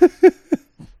paper.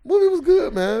 Movie was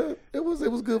good, man. It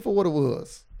was good for what it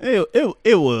was.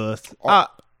 It was.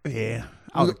 Yeah,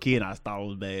 I was a kid and I thought it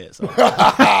was bad. So.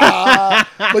 But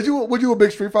were you a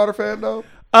big Street Fighter fan though?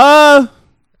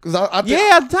 Cause at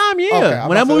the time, yeah. Okay,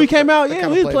 when that movie came out, yeah,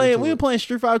 we were playing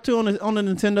Street Fighter 2 on the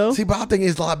Nintendo. See, but I think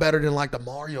it's a lot better than like the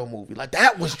Mario movie. Like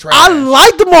that was trash. I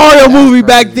liked the Mario movie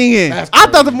back then. I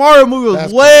thought the Mario movie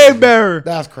was way better.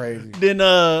 That's crazy. Than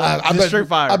Street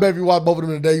Fighter. I bet if you watch both of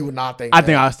them today, you would not think. I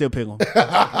think I'd still pick them.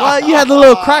 Well, you had the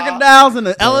little crocodiles in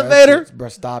the elevator. Bro,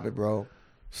 stop it, bro.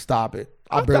 Stop it.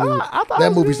 I thought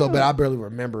that movie so bad. I barely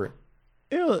remember it.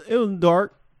 It was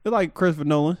dark. It was like Christopher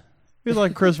Nolan. He was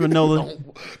like Christopher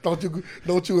Nolan.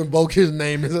 Don't you invoke his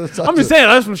name? I'm just saying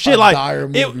that's some shit like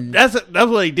that's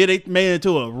what they did. They made it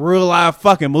into a real life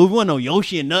fucking movie. Wasn't no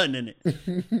Yoshi and nothing in it.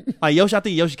 Like Yoshi, I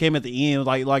think Yoshi came at the end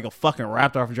like a fucking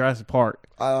raptor from Jurassic Park.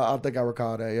 I think I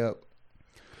recall that. Yep.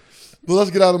 But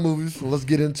let's get out of movies. Let's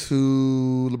get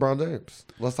into LeBron James.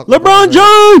 Let's talk LeBron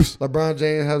James. LeBron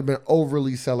James has been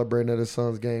overly celebrating at his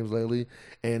son's games lately,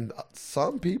 and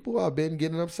some people have been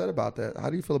getting upset about that. How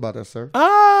do you feel about that, sir?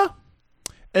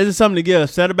 Is it something to get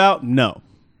upset about? No.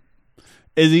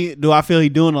 Do I feel he's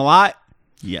doing a lot?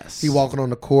 Yes. He walking on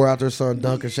the court after his son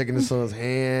dunking, shaking his son's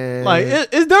hand. Like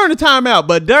it's during the timeout,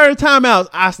 but during the timeouts,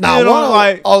 I still don't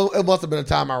like. Oh, it must have been a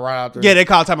timeout right after. Yeah, they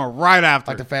called timeout right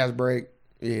after, like the fast break.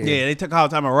 Yeah, they took all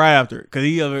the time right after because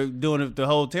he doing it the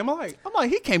whole time. I'm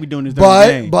like, he can't be doing this.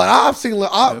 But I've seen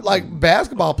like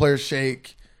basketball players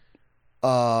shake,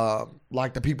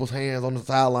 like the people's hands on the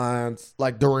sidelines,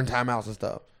 like during timeouts and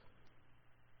stuff.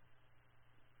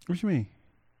 What you mean?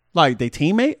 Like they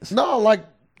teammates? No, like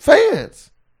fans.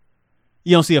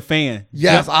 You don't see a fan?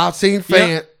 Yes, I've seen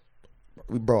fans.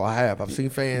 Bro, I have. I've seen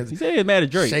fans. He said he's mad at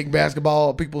Drake. Shake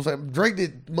basketball. People say Drake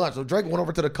did much. So Drake went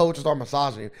over to the coach and started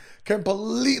massaging him.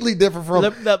 Completely different from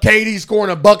KD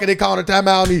scoring a bucket. They called a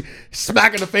timeout and he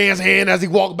smacking the fan's hand as he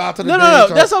walked by to the bench.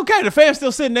 No. That's okay. The fan's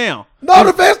still sitting down. No,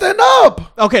 the fan's standing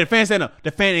up. Okay, the fan's standing up.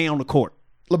 The fan ain't on the court.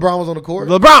 LeBron was on the court?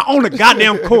 LeBron on the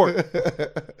goddamn court.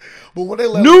 But when they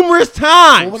let numerous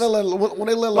times. When they let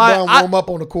LeBron warm up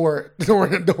on the court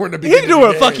during the beginning, he doing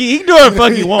what fuck he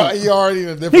want. He already in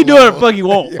a different He doing what fuck he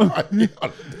want.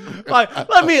 Like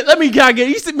let me get.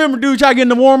 You remember dude try to get in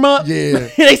the warm up? Yeah.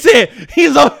 They said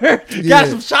he's over here, got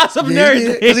some shots up in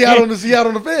there. Because he out on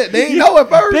the fence. They ain't know at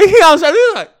first. He outside. He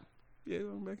was like,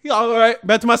 he all right,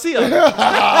 back to my seat.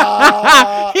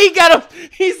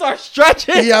 He starts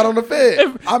stretching. He out on the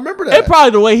fence. I remember that. It's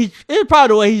probably the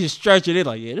way he just stretching it.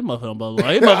 Like, yeah, this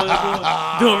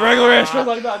motherfucker doing regular ass shit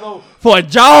like that. Go for a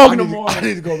jog in the morning. I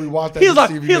need to go rewatch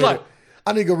that.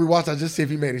 I need to go rewatch that just see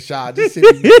if he made a shot. Just see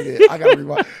if he made it. I gotta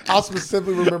rewatch. I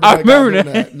specifically remember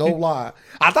that. No lie.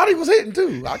 I thought he was hitting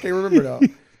too. I can't remember though.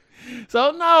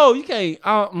 So no, you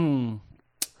can't.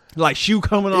 Like shoe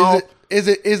coming off. Is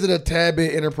it a tad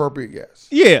bit inappropriate? Yes.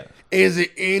 Yeah. Is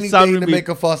it anything to make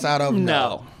a fuss out of?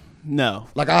 No.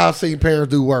 Like I've seen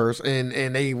parents do worse,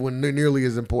 and they were nearly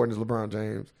as important as LeBron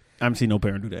James. I haven't seen no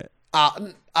parent do that.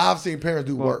 I've seen parents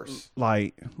do worse.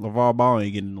 Like LeVar Ball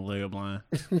ain't getting in the layup line.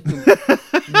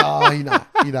 No, he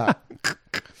not.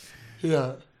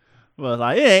 Yeah. Well,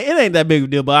 like it ain't that big of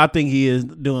a deal, but I think he is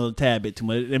doing a tad bit too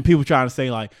much. And people trying to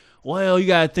say like, well, you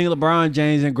gotta think LeBron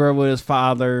James and grow with his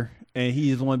father. And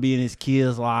he just want to be in his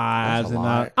kids' lives, and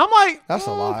I'm like, that's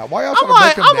a lie. Why y'all trying to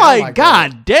break him down like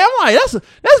God that? damn, like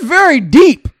that's very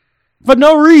deep for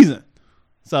no reason.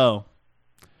 So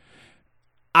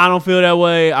I don't feel that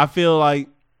way. I feel like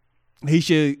he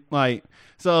should I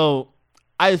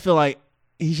just feel like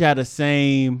he should have the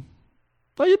same.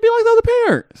 Like you'd be like the other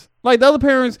parents. Like the other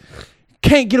parents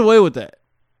can't get away with that.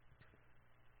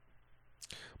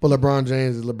 But LeBron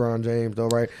James is LeBron James, though,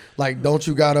 right? Like, don't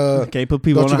you gotta put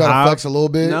people don't on you gotta high? Flex a little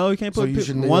bit? No, you can't put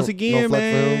people. Once again,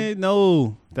 man,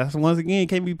 no. That's once again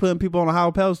can't be putting people on a high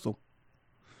pedestal.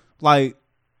 Like,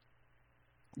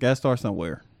 gotta start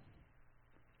somewhere.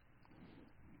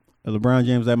 If LeBron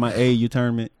James at my AU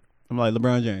tournament, I'm like,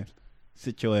 LeBron James,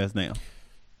 sit your ass down.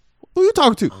 Who you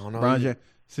talking to? I don't know. LeBron James,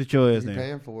 sit your ass down.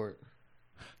 Paying for it.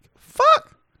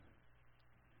 Fuck.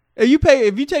 If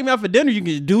you take me out for dinner, you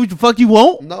can do what the fuck you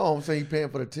want. No, I'm saying he paying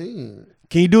for the team.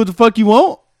 Can you do what the fuck you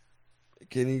want?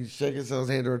 Can he shake his son's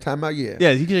hand during a timeout? Yeah.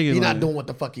 Yeah, he can shake his He's not hand. doing what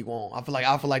the fuck he want. I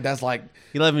feel like that's like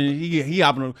He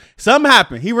hopping on. Something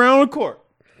happened. He ran on the court.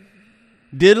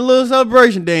 Did a little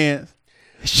celebration dance.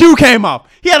 Shoe came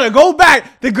off. He had to go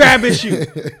back to grab his shoe.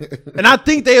 And I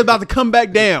think they about to come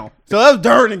back down. So that was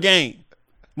during the game.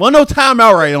 Wasn't no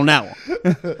timeout right on that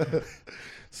one.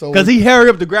 so Because he hurried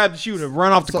up to grab the shoe to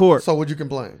run off the court. So would you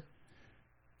complain?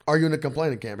 Are you in the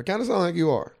complaining camp? It kind of sounds like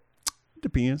you are.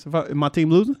 Depends. If my team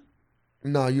losing?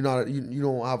 No, you're not. You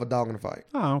don't have a dog in the fight.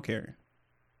 I don't care.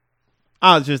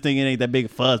 I was just thinking it ain't that big a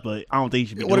fuss, but I don't think you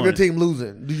should be What if doing your team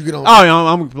losing? Do you get on? Oh, yeah,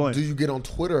 I'm complaining. Do you get on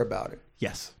Twitter about it?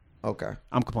 Yes. Okay.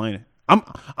 I'm complaining. I'm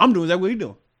doing exactly what he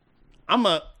doing.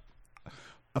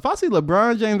 If I see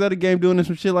LeBron James at a game doing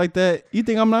some shit like that, you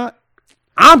think I'm not?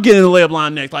 I'm getting the layup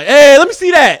line next. Like, hey, let me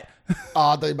see that. Oh,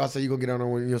 I thought you about to say you gonna get on there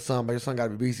with your son, but your son got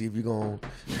to be BC if you going.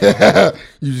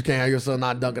 You just can't have your son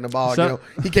not dunking the ball. You know,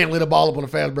 he can't lay the ball up on the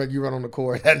fast break. You run on the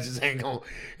court. That just ain't going.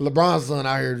 LeBron's son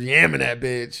out here yamming that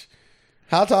bitch.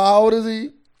 How old is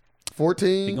he?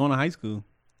 14. He going to high school.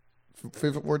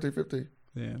 14, 15.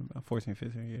 Yeah, about 14,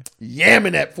 15. Yeah.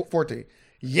 Yamming that 14.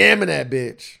 Yamming that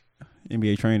bitch.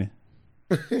 NBA training.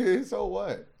 So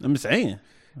what? I'm just saying.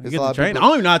 It's Get the training. I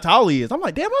don't even know how tall he is. I'm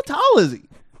like, damn, how tall is he?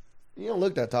 He don't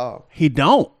look that tall. He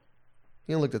don't.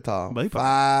 He don't look that tall. But he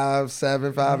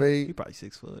 5'7", 5'8". He probably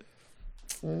 6 foot.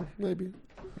 Maybe.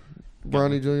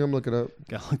 Bronny Jr., I'm looking up.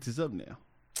 Gotta look this up now.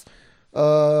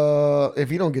 If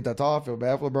he don't get that tall, I feel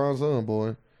bad for LeBron's son,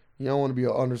 boy. You don't want to be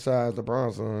an undersized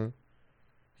LeBron son.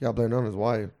 You gotta blame it on his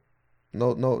wife.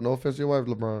 No offense to your wife,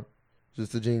 LeBron.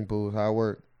 Just the gene pool, how it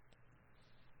work.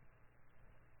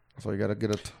 So you gotta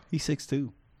get He's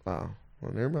 6'2". Wow.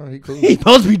 Well, never mind. He cool. He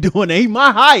supposed to be doing that. He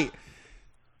my height.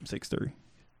 I'm 6'3".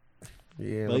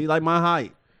 Yeah. But he like my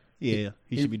height. Yeah,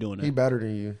 he should be doing that. He better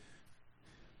than you.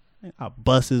 I'll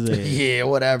bust his ass. Yeah,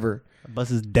 whatever. I'll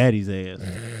bust his daddy's ass.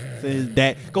 Say his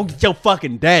dad, go get your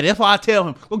fucking daddy. That's why I tell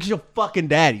him, go get your fucking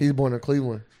daddy. He's born in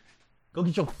Cleveland. Go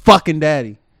get your fucking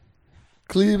daddy.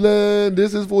 Cleveland,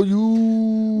 this is for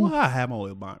you. Well, I have my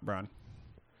way, Brian.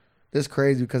 It's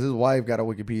crazy because his wife got a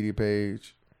Wikipedia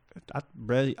page. I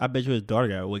bet you his daughter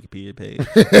got a Wikipedia page.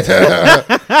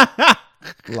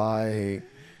 Like,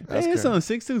 that's his son's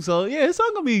 6'2", so yeah, his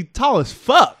son gonna be tall as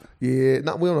fuck. Yeah, we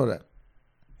don't know that.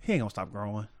 He ain't gonna stop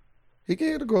growing. He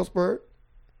can't get a growth spurt.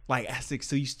 Like at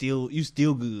 6'2", you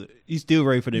still good. You still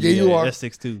ready for the NBA. Yeah, you are. That's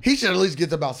 6'2". He should at least get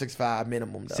to about 6'5"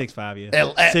 minimum though. 6'5",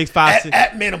 yeah. At 6'5",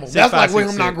 at minimum. That's like with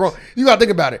him not growing. You gotta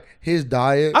think about it. His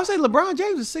diet. I would say LeBron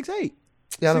James is 6'8".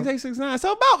 Yeah, 6'8", 6'9".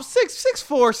 So about 6'4",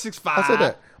 6'5". I said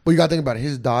that. But you gotta think about it.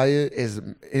 His diet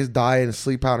and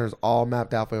sleep pattern is all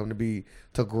mapped out for him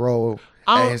to grow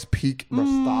at his peak. Bro,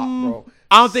 stop, bro.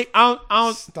 I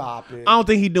don't Stop it. I don't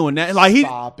think he's doing that. Like he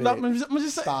Stop it. I'm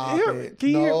just Stop here, it. Can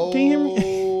you hear me?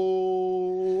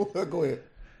 Go ahead.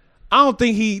 I don't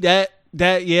think he that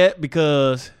yet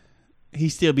because he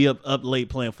still be up late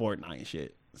playing Fortnite and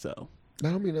shit. So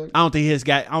I don't mean that. I don't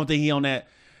think he on that.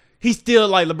 He's still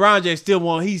like LeBron James still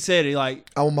want. He said it like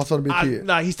I want my son to be a kid.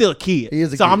 Nah, he's still a kid. He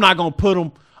is a so kid. I'm not gonna put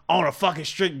him on a fucking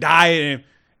strict diet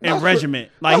and regimen.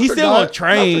 Like Not he's strict still diet. gonna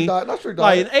train. Not strict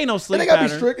diet. Like ain't no sleep It ain't gotta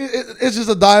pattern. be strict. It's just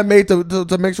a diet made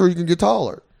to make sure you can get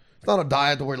taller. It's not a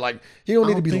diet to where like you don't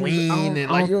need to be lean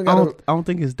and like you don't gotta. I don't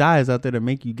think his diet is out there to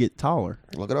make you get taller.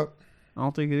 Look it up. I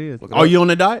don't think it is. Look it Are up. you on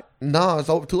the diet? No, it's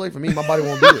too late for me. My body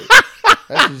won't do it.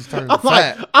 That's just turning to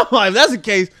fat. I'm like, if that's the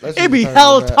case, That's it be just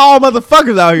hella turning tall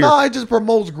motherfuckers out here. No, it just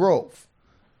promotes growth.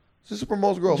 It just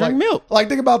promotes growth. Drink like, milk. Like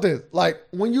think about this. Like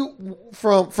when you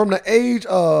from the age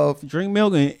of Drink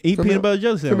milk and eat peanut butter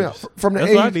jelly sandwiches. from the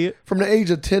That's what I age did. from the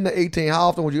age of 10 to 18, how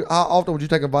often would you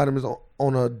take vitamins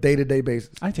on a day-to-day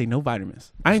basis? I ain't take no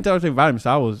vitamins. I ain't thought I take vitamins.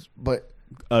 I was But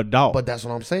adult. but that's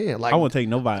what I'm saying. Like I wouldn't take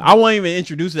no vitamins. I wasn't even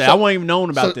introduced to that. I wasn't even known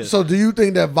about this. So do you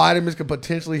think that vitamins could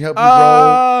potentially help you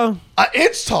grow an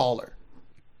inch taller,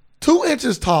 2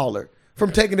 inches taller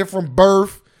from taking it from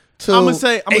birth to I'm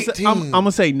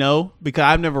gonna say no because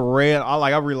I've never read.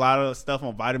 I read a lot of stuff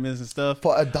on vitamins and stuff.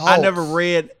 For adults. I never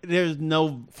read. There's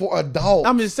no. For adults.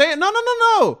 I'm just saying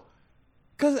no.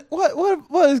 Cause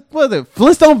what is it?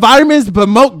 Flintstone vitamins to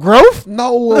promote growth?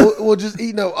 No, well just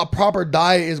eating a proper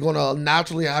diet is going to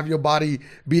naturally have your body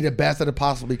be the best that it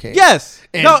possibly can. Yes.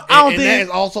 And, no, I don't and think that is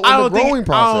also in the growing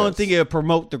process. I don't think it'll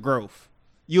promote the growth.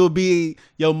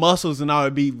 Your muscles and all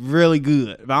would be really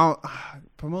good. If I don't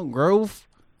promote growth,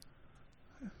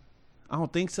 I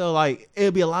don't think so. Like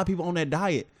it'll be a lot of people on that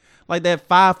diet. Like that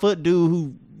 5 foot dude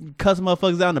who cuss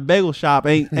motherfuckers out in the bagel shop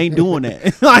ain't doing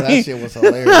that. Like, that shit was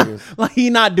hilarious. Like he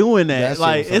not doing that.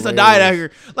 Like it's a diet out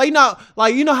here. Like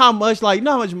you know how much like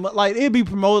it'd be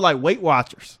promoted like Weight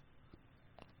Watchers.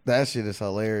 That shit is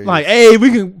hilarious. Like, hey, we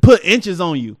can put inches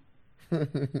on you.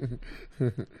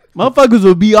 Motherfuckers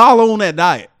will be all on that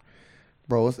diet.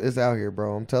 Bro, it's out here,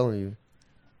 bro. I'm telling you.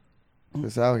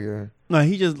 It's out here. No,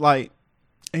 he just like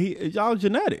y'all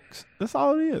genetics. That's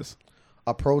all it is.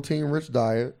 A protein-rich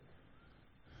diet,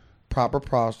 proper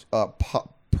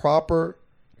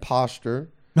posture,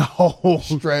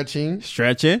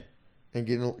 stretching, and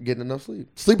getting enough sleep.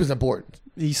 Sleep is important.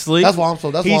 He sleep. That's why I'm so.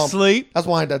 That's he why sleep. That's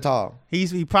why I ain't that tall.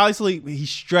 He probably sleep. He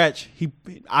stretch.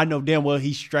 I know damn well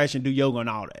he stretch and do yoga and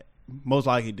all that. Most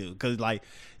likely do, because like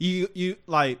you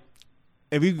like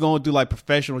if you going through like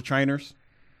professional trainers,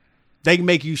 they can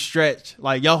make you stretch.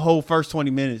 Like your whole first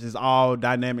 20 minutes is all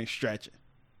dynamic stretching.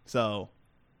 So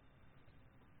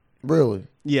really,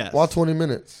 yes. Why 20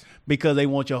 minutes? Because they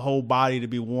want your whole body to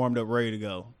be warmed up, ready to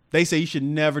go. They say you should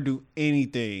never do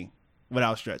anything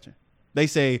without stretching. They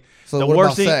say so. The what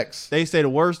worst about thing, sex? They say the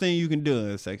worst thing you can do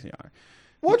is sex yard.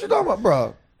 What you talking about,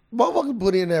 bro? Motherfuckers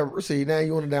put in that. See, now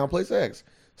you want to downplay sex.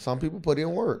 Some people put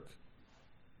in work.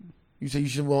 You say you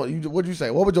should want. What'd you say?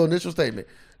 What was your initial statement?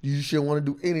 You shouldn't want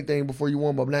to do anything before you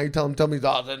warm up. Now you tell me,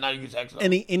 oh, now you sex.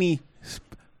 Any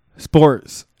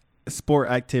sport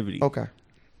activity. Okay.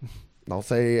 Don't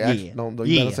say. Don't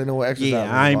you better say no exercise.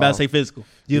 Yeah, I ain't about to say physical.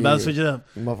 You about to switch it up.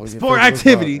 Sport Sport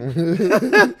activity.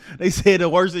 They said the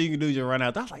worst thing you can do is just run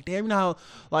out. I was like, damn, you know how,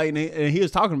 like, and he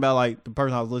was talking about like the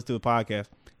person I was listening to a podcast.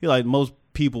 He like most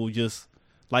people just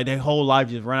like their whole life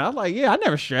just run out. I was like, yeah, I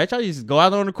never stretch. I just go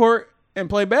out on the court and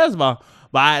play basketball.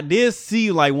 But I did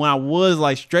see like when I was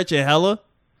like stretching hella,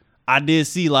 I did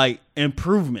see like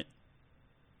improvement.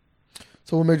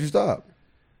 So what made you stop?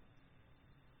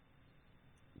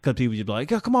 Because people just be like,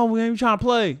 come on, we ain't trying to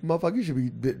play. Motherfucker, you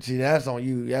should be. See, that's on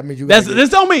you. That means you.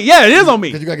 That's on me. Yeah, it is on me.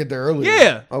 Because you gotta get there early.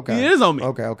 Yeah. Okay. It is on me.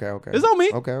 Okay. It's on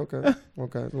me. Okay.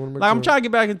 Like I'm trying to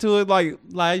get back into it. Like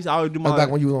I always do my. That's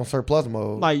back when you was on surplus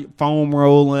mode. Like foam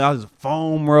rolling. I was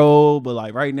foam roll, but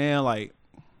like right now, like.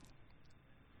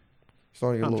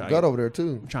 Starting to get a little gut over there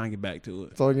too. I'm trying to get back to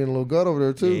it. Starting to get a little gut over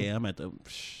there too. Yeah, I'm at the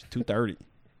 230.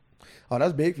 Oh,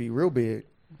 that's big for you, real big.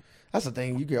 That's the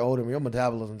thing. You get older, your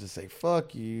metabolism just say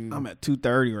 "fuck you." I'm at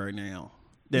 230 right now.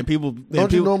 Then people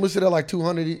you normally sit at like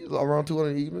 200, around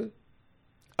 200 even?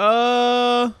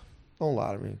 Don't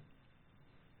lie to me.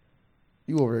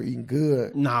 You over there eating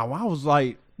good? Nah, I was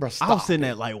like, bro, I was sitting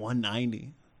at like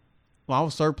 190. When I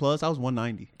was surplus, I was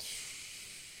 190.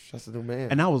 That's a new man.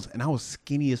 And I was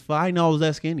skinny as fuck. I didn't know I was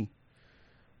that skinny.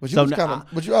 But you was kind of,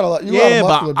 but you had a lot.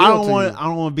 But I don't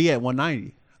want to be at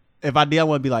 190. If I did, I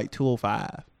want to be like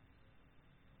 205.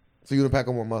 So you gonna pack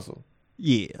on more muscle?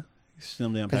 Yeah. I was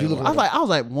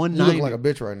like 190. You look like a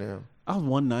bitch right now. I was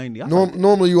 190.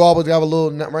 Normally you always have a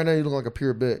little. Right now you look like a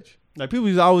pure bitch. Like people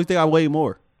used to always think I weigh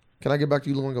more. Can I get back to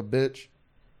you looking like a bitch?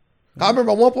 I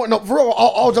remember at one point. No, for real.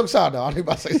 All jokes aside, though. I think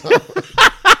about to say something.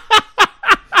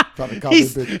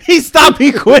 He stopped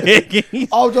me quick.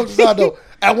 All jokes aside, though.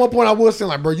 At one point I was saying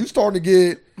like, bro, you starting to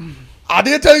get. I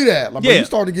did tell you that. Like, bro, you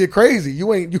starting to get crazy.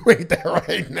 You ain't there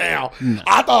right now. No.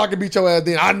 I thought I could beat your ass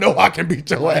then. I know I can beat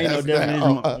your ass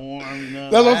now.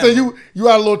 That's what I'm saying. You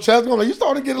had a little chest going. Like, you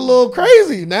starting to get a little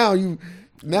crazy. Now,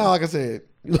 like I said,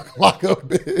 you look like a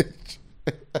bitch.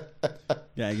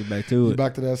 Gotta get back to it.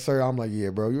 Back to that, sir. I'm like, yeah,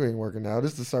 bro, you ain't working out.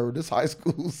 This is sir. This high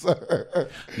school, sir.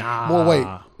 Nah, more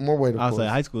weight. I was say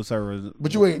high school, sir.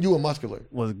 But you were muscular.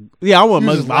 I wasn't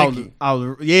muscular. I was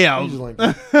lanky.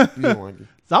 You was lanky.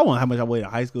 So I wonder how much I weighed in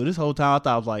high school. This whole time I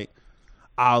thought I was like,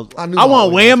 I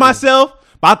wasn't weighing myself,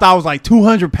 but I thought I was like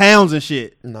 200 pounds and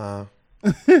shit. Nah,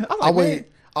 I weighed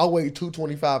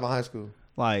 225 in high school.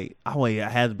 Like I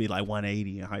had to be like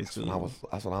 180 in high school.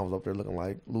 That's when I was up there looking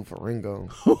like Lou Ferrigno.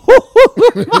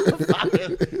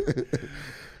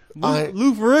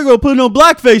 Lou Ferrigno putting on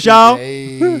blackface, y'all.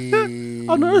 Hey.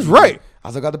 Oh no, that's right. I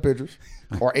still got the pictures,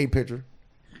 or a picture.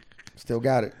 Still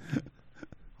got it.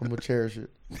 I'm gonna cherish it.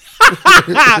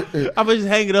 I'm gonna just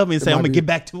hang it up and say I'm gonna get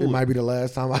back to it. It might be the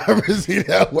last time I ever see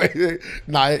that way.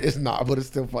 Nah, it's not, but it's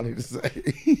still funny to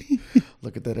say.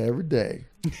 Look at that every day.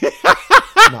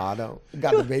 No, I don't.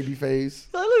 Got the baby face.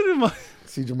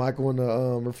 See Jermichael in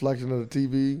the reflection of the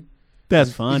TV.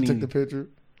 That's funny. He took the picture.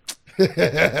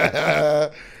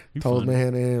 Told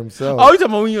man to himself. Oh, you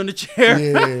talking about when you're in the chair?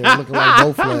 Yeah, looking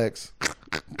like Bowflex.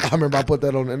 I remember I put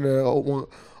that on the internet.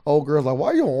 Old girl's like,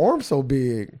 why your arm so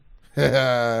big? You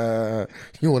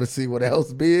want to see what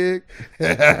else big?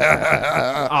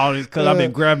 Oh, it's because I've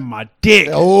been grabbing my dick.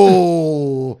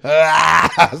 Oh.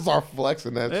 I start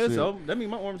flexing that shit. So that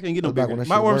means my arms can't get no That's back bigger. when that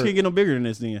My shit arms worked. can't get no bigger than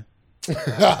this then.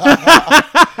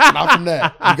 Not from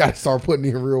that. You got to start putting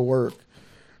in real work.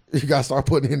 You got to start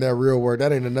putting in that real work.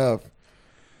 That ain't enough.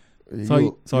 So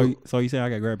you say I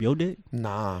got to grab your dick?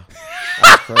 Nah.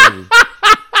 That's crazy.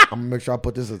 I'm going to make sure I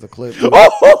put this as a clip.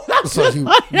 So you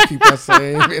keep that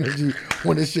same energy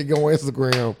when this shit go on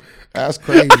Instagram. That's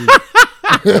crazy.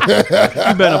 You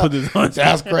better put this on.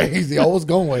 That's crazy. I was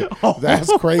going.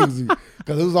 That's crazy.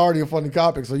 Because it was already a funny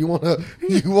topic. So you wanna, and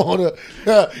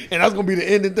that's gonna be the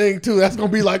ending thing too. That's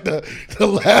gonna be like the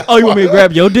last. Oh, you want me to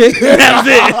grab your dick? That's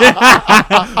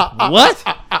it. What?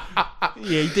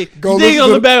 Yeah, you think gonna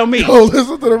look bad on me? Go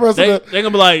listen to the rest of that. They're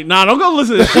gonna be like, nah, don't go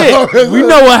listen to shit. We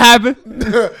know what happened.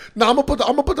 Nah, I'm gonna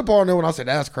put the part in there when I say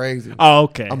that's crazy. Oh,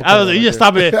 okay. I was like, you just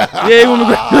stop it. Yeah, you want me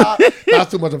to grab?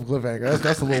 That's too much of a cliffhanger.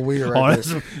 That's a little weird right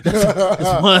there.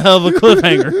 That's one hell of a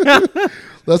cliffhanger.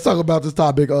 Let's talk about this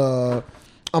topic.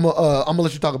 I'm gonna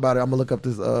let you talk about it. I'm gonna look up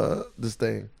this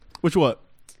thing. Which what?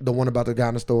 The one about the guy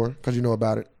in the store, because you know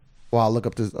about it. While I look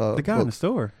up this. The guy in the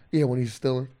store. Yeah, when he's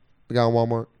stealing. The guy in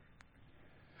Walmart.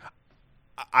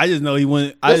 I just know he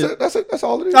went. That's it. That's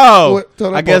all it is. Oh,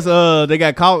 I guess they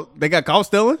got caught. They got caught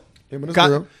stealing. Him and his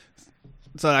girl.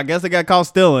 So I guess they got caught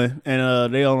stealing,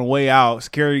 and they on the way out.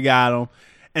 Security got them,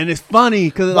 and it's funny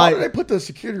because Why like did they put the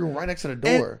security room right next to the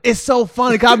door? It's so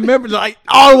funny. Cause I remember like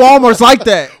all the Walmart's like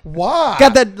that. Why?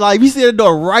 Got that like you see the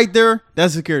door right there?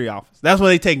 That's the security office. That's where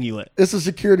they taking you at. It's a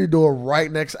security door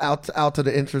right next out to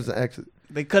the entrance and exit.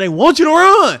 Cause they want you to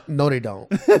run. No, they don't.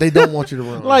 They don't want you to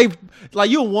run. like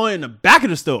you want in the back of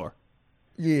the store.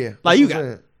 Yeah. Like you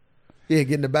got. Yeah,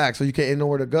 get in the back so you can't know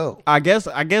where to go. I guess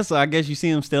you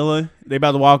see them stealing. They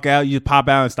about to walk out. You just pop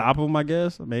out and stop them. I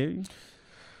guess maybe.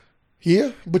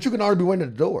 Yeah, but you can already be waiting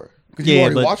at the door because you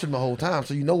already watching them the whole time,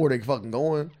 so you know where they fucking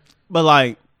going. But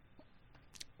like,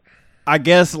 I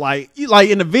guess like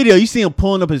in the video, you see him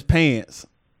pulling up his pants.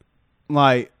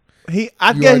 Like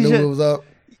I guess knew it was up.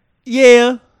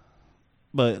 Yeah,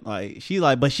 but she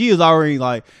is already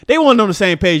like they weren't on the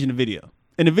same page in the video.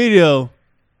 In the video,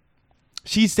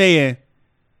 she's saying,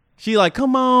 she like,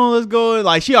 come on, let's go.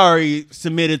 Like she already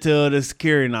submitted to the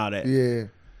security and all that. Yeah.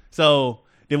 So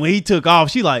then when he took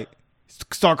off, she like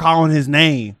start calling his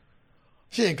name.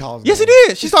 She didn't call his name. Yes, he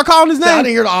did. She started calling his name. I didn't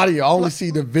hear the audio. I only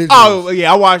see the visuals. Oh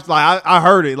yeah, I watched I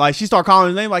heard it. Like she started calling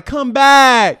his name, like come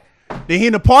back. Then he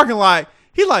in the parking lot.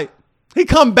 He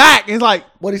come back and he's like,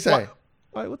 what'd he say?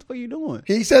 What the fuck are you doing?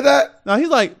 He said that? No, he's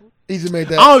like, he just made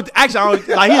that.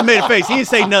 Like he made a face. He didn't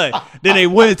say nothing. Then they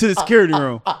went into the security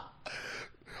room.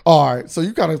 All right, so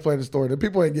you kind of explain the story. The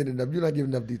people ain't getting enough. You're not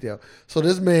giving enough detail. So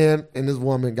this man and this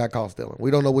woman got caught stealing. We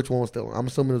don't know which one was stealing. I'm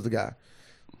assuming it was the guy.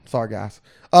 Sorry, guys.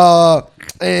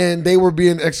 And they were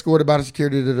being escorted by the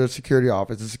security to the security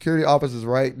office. The security office is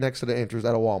right next to the entrance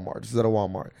at a Walmart. This is at a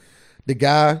Walmart. The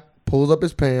guy pulls up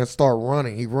his pants, start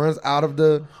running. He runs out of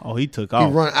the. Oh, he took off.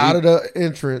 He run out of the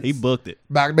entrance. He booked it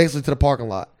back basically to the parking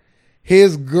lot.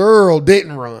 His girl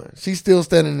didn't run. She's still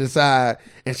standing inside,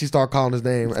 and she started calling his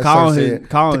name. Calling his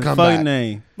fucking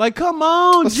name. Like, come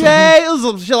on, Jay. It was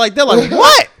some shit like that. Like,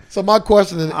 what? So my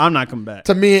question is, I'm not coming back.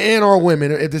 To men and or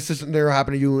women, if this scenario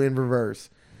happened to you in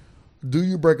reverse, do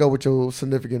you break up with your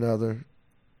significant other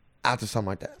after something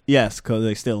like that? Yes, because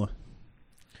they stealing.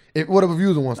 What if you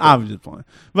was the one stealing? I was just playing.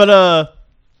 But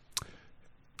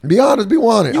be honest, be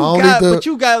wanted. But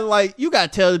you got to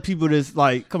tell the people this.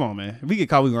 Like, come on, man. If we get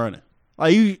caught, we running.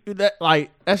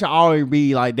 That should already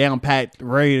be like down pat,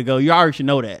 ready to go. You already should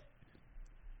know that.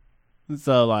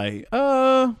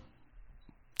 So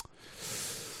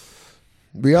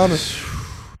be honest.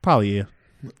 Probably yeah.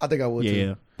 I think I would too.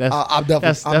 Yeah. I'm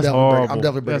definitely horrible. I'm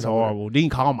definitely breaking That's horrible.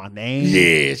 Didn't call my name.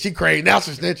 Yeah, she crazy. Now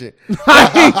she's snitching.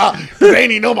 They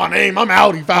ain't even know my name. I'm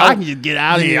out. I can just get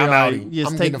out of here. I'm out. I'm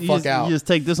getting the fuck out. You just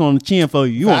take this on the chin for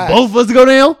you. You want both of us to go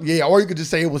down? Yeah, or you could just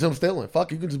say it was him stealing.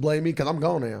 Fuck, you can just blame me because I'm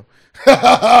gone now.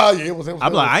 Yeah, it was him stealing.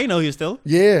 I'm like, I didn't know he was stealing.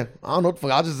 Yeah, I don't know what the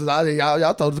fuck.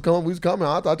 Y'all told us to come. We was coming.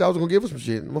 I thought y'all was gonna give us some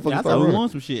shit. Yeah, I thought we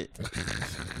wanted some shit.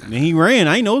 And he ran.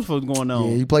 I didn't know what was going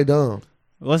on. Yeah, he played dumb.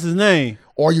 What's his name?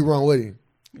 Or you run with him.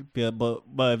 Yeah, but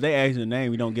if they ask the name,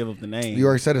 we don't give up the name. You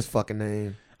already said his fucking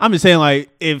name. I'm just saying, like,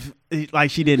 if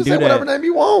she didn't do say that, whatever name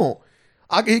you want.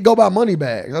 He go by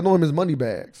Moneybags. I know him as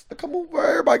Moneybags. Come on, bro.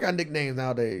 Everybody got nicknames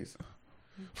nowadays.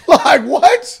 Like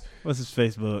what? What's his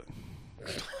Facebook?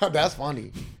 That's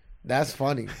funny. That's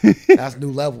funny. That's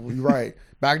new level. You're right.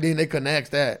 Back then they couldn't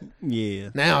ask that. Yeah.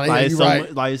 Now you're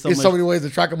right. There's so many ways to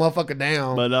track a motherfucker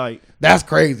down. But like, that's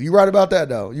crazy. You right about that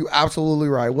though. You absolutely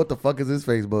right. What the fuck is his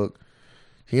Facebook?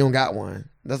 He don't got one.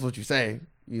 That's what you say.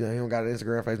 You know, he don't got an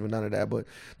Instagram, Facebook, none of that. But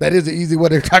that is an easy way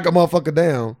to track a motherfucker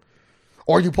down.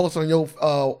 Or you post on your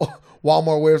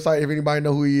Walmart website if anybody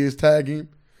know who he is, tag him.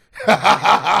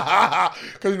 Because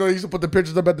you know you used to put the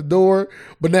pictures up at the door,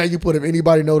 but now you put if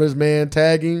anybody know this man,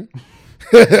 tag him.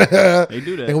 They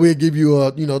do that, and we'll give you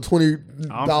a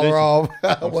 $20 off,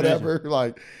 whatever.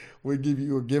 Like we give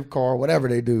you a gift card, whatever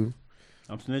they do.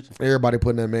 I'm snitching. Everybody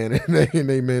putting that man in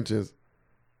they mentions.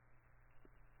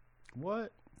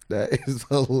 What? That is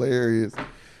hilarious.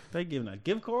 They giving a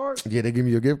gift card? Yeah, they give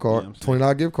me a gift card. Yeah,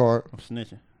 $20 gift card. I'm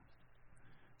snitching.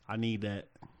 I need that.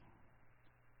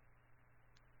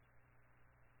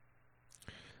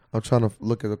 I'm trying to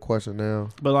look at the question now.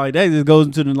 But like that just goes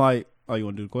into the like. Oh, you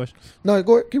want to do the question? No,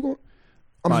 go ahead. Keep going.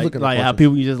 I'm just looking at how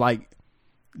people can just like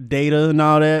data and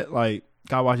all that. Like,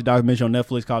 I watched a documentary on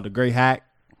Netflix called The Great Hack,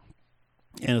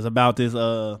 and it's about this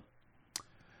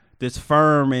this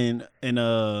firm in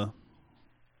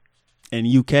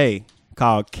UK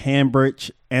called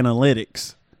Cambridge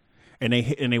Analytics, and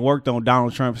they worked on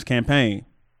Donald Trump's campaign,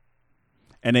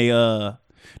 and they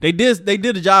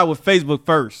did a job with Facebook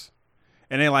first,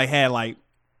 and they like had like.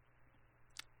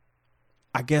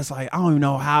 I guess like I don't even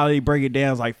know how they break it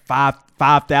down. It's like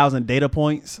 5,000 data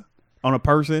points on a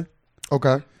person.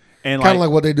 Okay, and kind of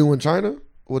like what they do in China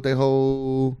with their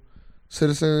whole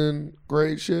citizen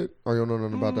grade shit. Or you don't know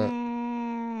nothing about that?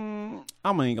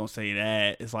 I'm ain't gonna say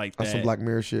that. It's like that's that. some Black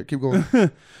Mirror shit. Keep going.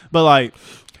 But like,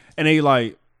 and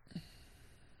I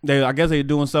guess they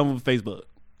doing something with Facebook.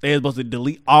 They were supposed to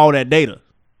delete all that data.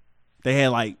 They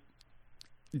had like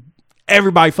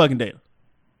everybody fucking data.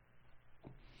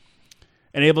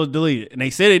 And they able to delete it. And they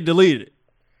said they deleted it,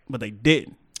 but they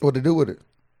didn't. What they do with it?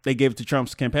 They gave it to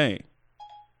Trump's campaign.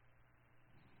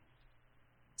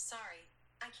 Sorry,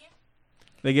 I can't.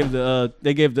 They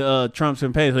gave the Trump's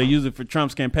campaign, so they used it for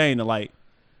Trump's campaign to like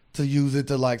use it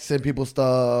to like send people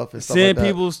stuff and stuff send like that.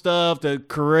 people stuff to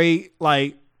create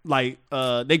they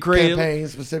created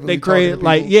campaigns specifically. They created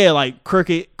like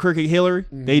crooked Hillary.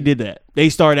 Mm-hmm. They did that. They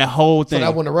started that whole thing. So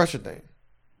that wasn't a Russia thing.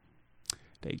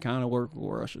 They kind of work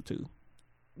with Russia too.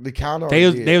 The counter. They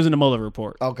was in the Mueller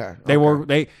report. Okay. They work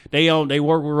with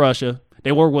Russia.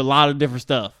 They work with a lot of different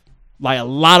stuff, like a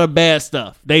lot of bad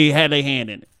stuff. They had their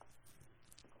hand in it.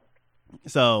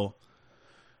 So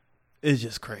it's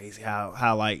just crazy how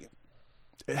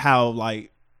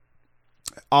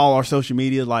all our social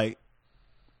media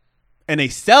and they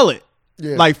sell it.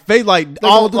 Yeah. Like they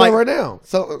all do that right now.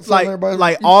 So everybody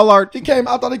I thought he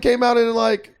came out and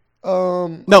like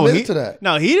no to that.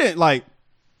 No, he didn't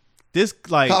this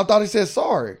I thought he said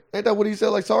sorry. Ain't that what he said?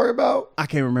 Like sorry about? I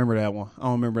can't remember that one. I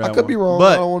don't remember that one. I could be wrong.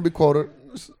 But I don't want to be quoted.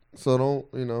 So don't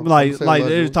like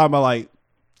they're talking about like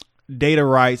data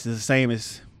rights is the same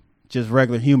as just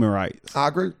regular human rights. I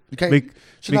agree. You can't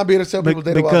should not be able to sell people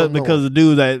data because the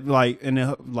dude that in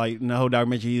the whole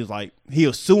documentary he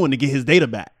was suing to get his data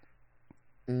back.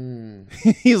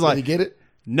 He's like, did he get it?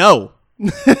 No.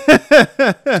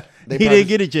 He didn't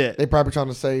get it yet. They probably trying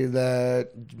to say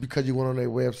that because you went on their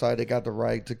website, they got the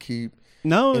right to keep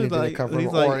anything that come from it.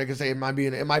 Or they can say it might be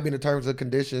in the terms and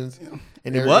conditions,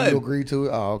 and you agree to it.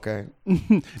 Oh, okay.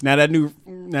 now that new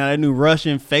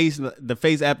Russian the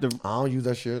face app. I don't use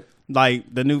that shit.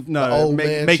 Like the old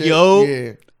make shit. You old.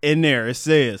 Yeah. In there it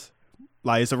says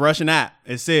it's a Russian app.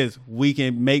 It says we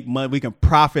can make money. We can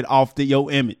profit off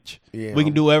your image. Yeah, we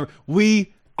can do whatever.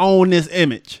 We own this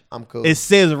image. I'm cool. It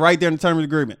says right there in the terms of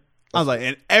agreement. I was like,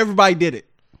 and everybody did it.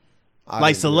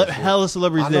 Hella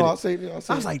celebrities did it.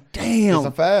 I was like, damn. It's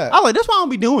a fact. I was like, that's why I don't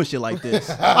be doing shit like this.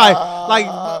 like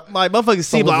motherfuckers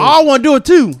see, I want to do it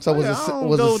too. So was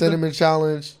the cinnamon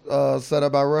challenge set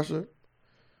up by Russia?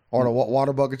 Or the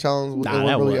water bucket challenge? It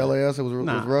wasn't really LAS. It was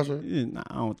Russia.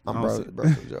 Nah,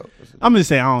 I'm just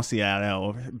saying I don't see how that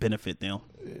will benefit them.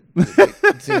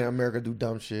 Seeing America do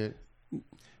dumb shit.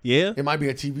 Yeah, it might be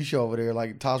a TV show over there,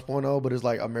 like Tosh.0, but it's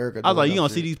like America. I was like, you gonna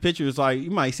see these pictures? Like,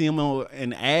 you might see them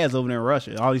in ads over there in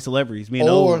Russia. All these celebrities,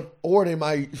 or they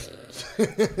might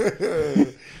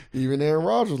even Aaron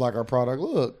Rodgers like our product.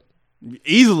 Look,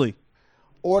 easily.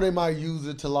 Or they might use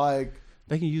it to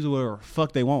they can use it whatever the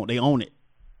fuck they want. They own it.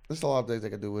 There's a lot of things they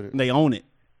can do with it. They own it.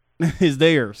 It's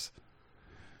theirs.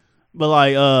 But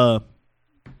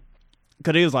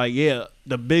cause it was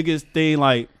the biggest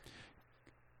thing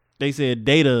they said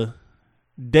data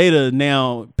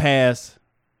now pass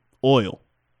oil.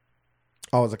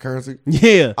 Oh, it's a currency?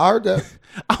 Yeah. I heard that.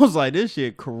 I was like, this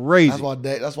shit crazy.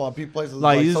 That's why people places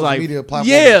like social media platforms.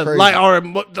 Yeah,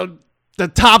 crazy. The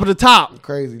top of the top.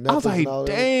 Crazy. Netflix, I was like,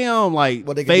 damn,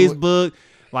 Facebook,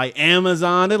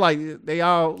 Amazon, they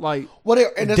all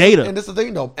data. And that's the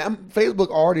thing though. Facebook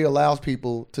already allows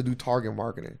people to do target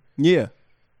marketing. Yeah.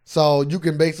 So you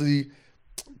can basically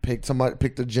pick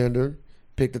the gender,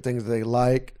 pick the things that they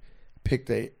like, pick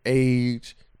their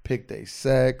age, pick their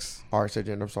sex. Or I said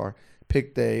gender. I'm sorry.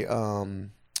 Pick their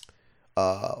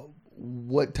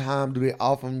what time do they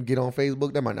often get on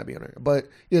Facebook? That might not be on there, but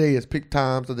yeah, it is. Pick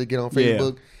times that they get on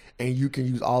Facebook, and you can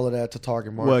use all of that to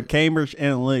target market. Well, Cambridge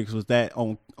Analytics was that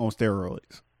on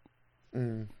steroids.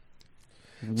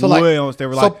 So way like, on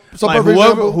steroids. so like for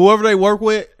example, whoever they work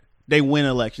with, they win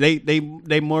elections.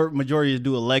 They more majority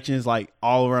do elections like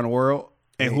all around the world,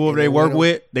 and whoever they work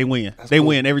with, they win. They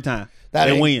win every time.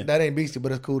 They win. That ain't beastie,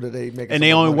 but it's cool that they make. And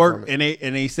they only work, and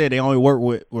they said they only work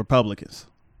with Republicans.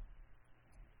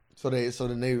 So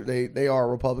they are a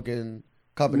Republican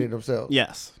company themselves.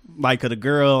 Yes, like 'cause the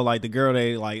girl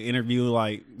they like interviewed,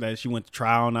 like that she went to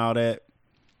trial and all that.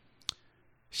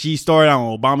 She started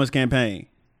on Obama's campaign.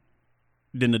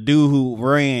 Then the dude who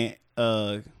ran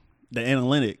the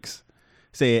analytics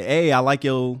said, "Hey, I like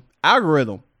your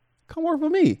algorithm. Come work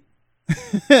for me."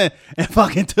 And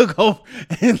fucking took over,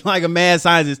 and like a mad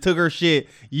scientist took her shit,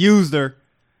 used her,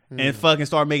 and fucking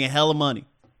started making hella money.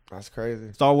 That's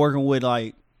crazy. Started working with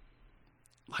like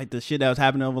the shit that was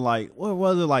happening over, like, what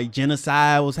was it, like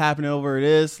genocide was happening over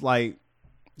this, like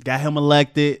got him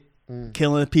elected,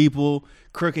 killing people,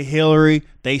 crooked Hillary.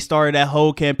 They started that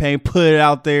whole campaign, put it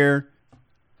out there.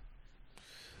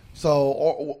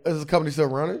 So is the company still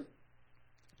running?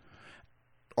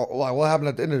 Or, like, what happened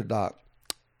at the end of the doc?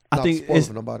 I think it's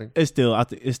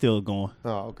still going.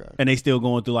 Oh, okay. And they still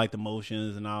going through like the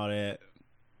motions and all that.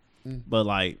 But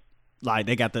like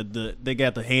they got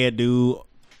the head dude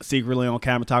secretly on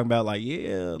camera talking about like,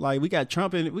 yeah, like we got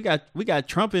Trump and we got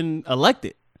Trump and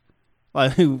elected.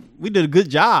 Like we did a good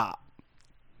job.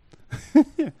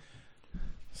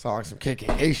 Sound like some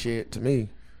KKK shit to me.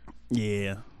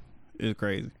 Yeah, it's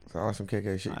crazy. Sound like some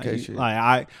KKK shit.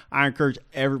 Like I encourage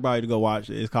everybody to go watch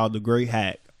it. It's called The Great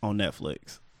Hack on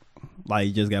Netflix. Like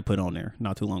it just got put on there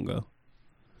not too long ago.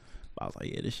 But I was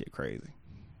like, yeah, this shit crazy.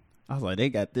 I was like, they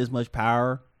got this much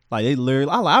power. Like they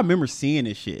literally, I remember seeing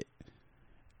this shit.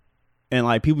 And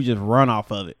like people just run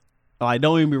off of it. Like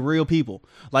don't even be real people.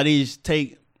 Like they just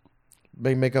take,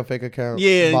 they make up fake accounts.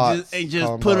 Yeah, bots, and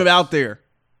just put them out there.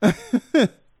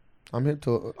 I'm hip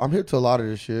to a lot of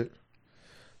this shit.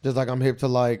 Just like I'm hip to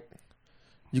like,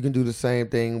 you can do the same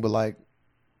thing, but like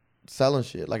selling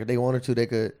shit. Like if they wanted to, they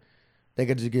could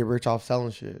just get rich off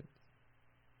selling shit.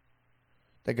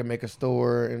 They could make a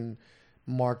store and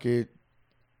market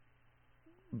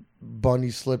bunny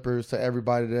slippers to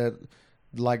everybody that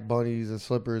like bunnies and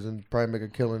slippers, and probably make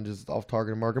a killing just off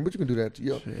target marketing. But you can do that.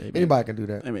 Anybody can do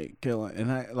that. They make killing, and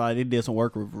they did some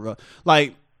work with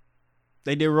like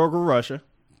they did work with Russia,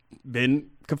 didn't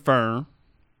confirm.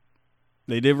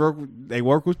 They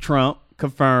work with Trump,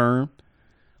 confirmed.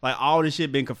 Like all this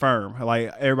shit been confirmed.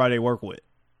 Like everybody they work with,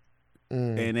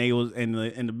 and they was and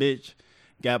the bitch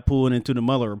got pulled into the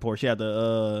Mueller report. She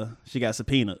got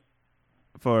subpoenaed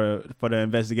for the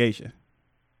investigation.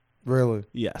 Really?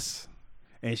 Yes.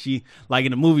 And she, like in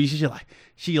the movie, she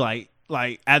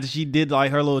after she did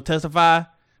like her little testify,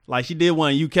 like she did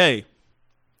one in UK,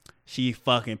 she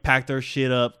fucking packed her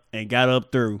shit up and got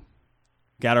up through,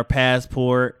 got her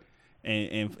passport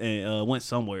and went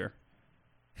somewhere.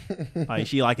 Like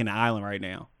she like in the island right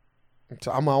now.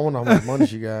 So I wonder how much money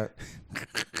she got.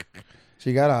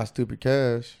 She got our stupid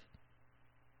cash.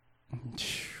 I'm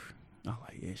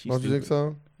like, yeah, she's Don't you think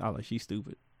so? I was like, she's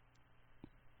stupid.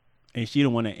 And she the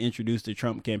one that introduced the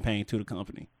Trump campaign to the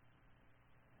company.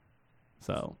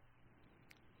 So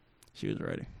she was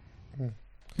ready.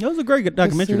 It was a great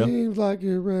documentary though. Seems like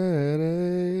you're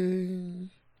ready.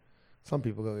 Some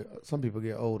people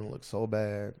get old and look so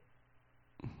bad.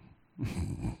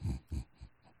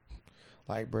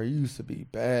 Like, bro, you used to be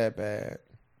bad.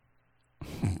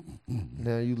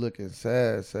 Now you looking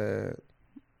sad.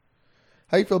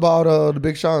 How you feel about the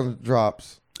Big Sean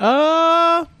drops?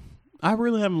 I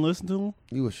really haven't listened to him.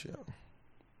 You a show.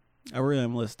 I really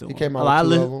haven't listened to him. He came out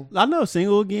with 2 of them. I know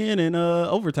Single Again and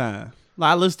Overtime.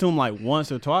 Like, I listened to him like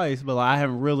once or twice, but like, I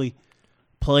haven't really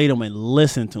played him and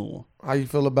listened to him. How you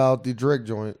feel about the Drake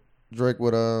joint? Drake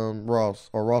with Ross,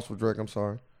 or Ross with Drake, I'm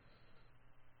sorry.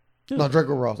 No, Drake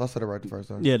with Ross. I said it right the first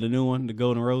time. Yeah, the new one, the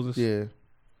Golden Roses. Yeah.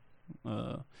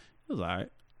 It was alright.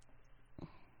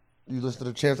 You listened to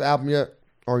the Chance album yet?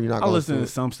 Or you not going to listen to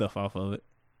some stuff off of it.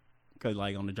 Cause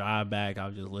like on the drive back, I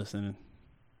was just listening.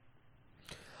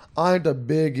 I ain't the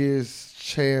biggest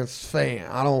Chance fan.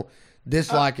 I don't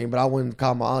dislike him, but I wouldn't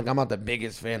call I'm not the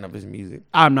biggest fan of his music.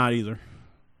 I'm not either.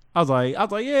 I was like,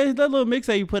 yeah, that little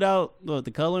mixtape you put out,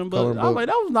 the coloring book. I was like,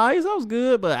 that was nice, that was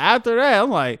good. But after that, I'm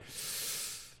like,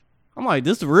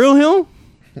 this the real him?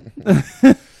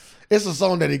 It's a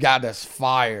song that he got that's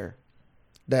fire.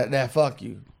 That fuck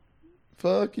you.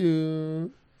 Fuck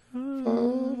you. Fuck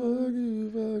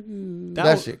you. Fuck you.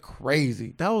 That shit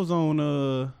crazy. That was on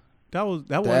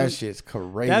That shit's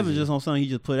crazy. That was just on something he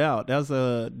just put out. That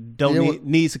was don't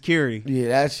need security. Yeah,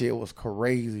 that shit was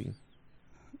crazy.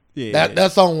 Yeah,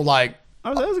 that song like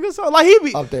that was a good song. Like he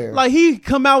be up there. Like he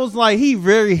come out was like he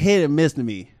very hit and miss to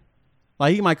me.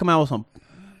 Like he might come out with some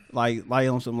like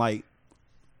on some like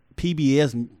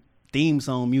PBS theme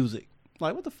song music.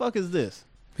 Like what the fuck is this?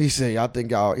 He said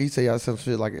y'all some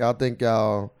shit like y'all think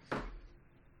y'all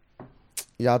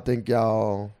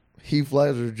Heath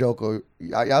Ledger Joker.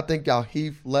 Y'all think y'all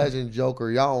Heath Ledger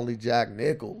Joker. Y'all only Jack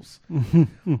Nichols.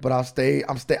 But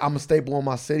I'm a staple in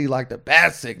my city like the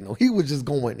Bat Signal. He was just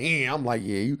going in. I'm like,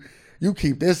 yeah, you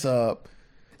keep this up.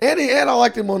 And I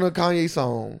liked him on the Kanye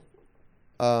song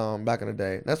back in the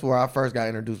day. That's where I first got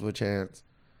introduced with Chance.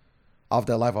 Off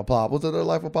that Life of Pablo. Was it the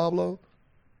Life of Pablo?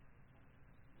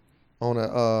 On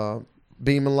a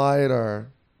Beam and Light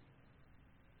or...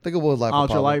 I think it was Life of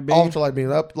Pablo. Ultralight Beam.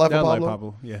 Life of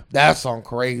Pablo? Yeah. That song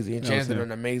crazy. And Chance did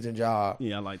an amazing job.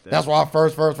 Yeah, I like that. That's why I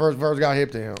first got hip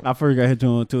to him. I first got hit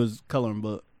to his coloring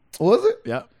book. Was it?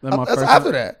 Yeah. That's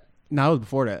after that. No, it was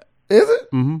before that. Is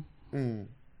it? Mm-hmm.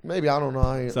 Maybe, I don't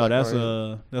know.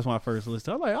 So that's my first list.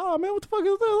 I was like, oh man, what the fuck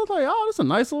is this? I was like, oh, this is a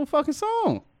nice little fucking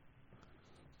song.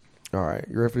 All right,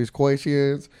 you ready for these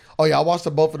questions? Oh yeah, I watched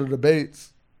both of the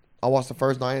debates. I watched the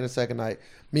first night and the second night.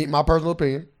 My personal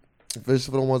opinion. This is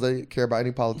for the ones that care about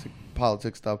any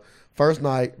politics stuff. First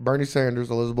night, Bernie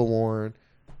Sanders, Elizabeth Warren,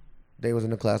 they was in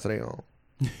the class of their own.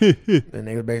 And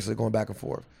they were basically going back and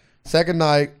forth. Second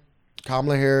night,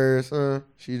 Kamala Harris,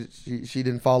 she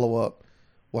didn't follow up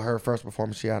with her first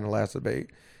performance she had in the last debate.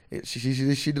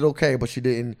 She did okay, but she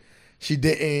didn't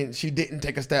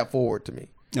take a step forward to me.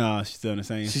 She's still in the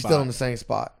same spot. She's still in the same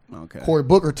spot. Okay. Cory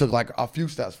Booker took like a few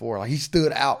steps forward. Like he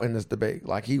stood out in this debate.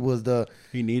 Like he was the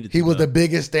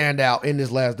biggest standout in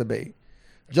this last debate.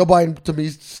 Joe Biden to me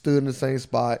stood in the same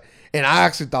spot. And I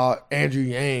actually thought Andrew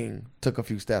Yang took a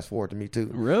few steps forward to me too.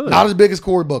 Really? Not as big as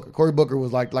Cory Booker. Cory Booker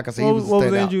was like I said, he was a standout.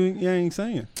 What was Andrew Yang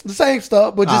saying? The same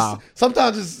stuff, but just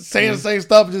sometimes just saying the same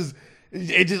stuff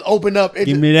it just opened up.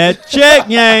 Give me that check,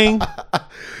 Yang.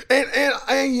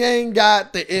 and Yang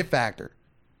got the it factor.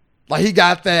 Like he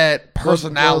got that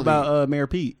personality. What about Mayor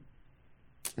Pete?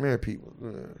 Mayor Pete was.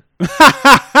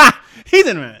 He's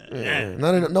in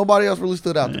there. Nobody else really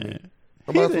stood out to me.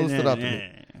 Nobody else really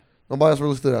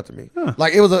stood out to me. Huh.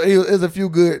 Like it was a few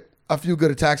good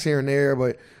attacks here and there,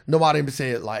 but nobody even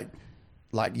said like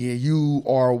yeah, you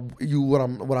are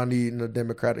what I need in a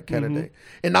Democratic candidate,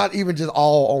 and not even just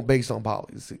all based on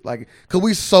policy. Like, cause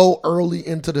we so early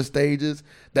into the stages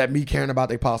that me caring about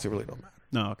their policy really don't matter.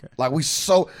 No, okay. Like we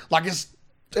so like it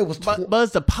was. But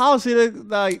it's the policy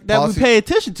that we pay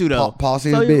attention to though.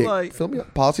 Policy is big. Like, feel me?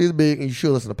 Policy is big, and you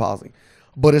should listen to policy.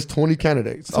 But it's 20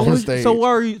 candidates on the stage. So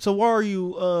what are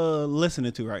you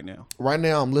listening to right now? Right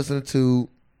now, I'm listening to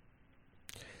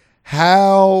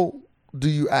how do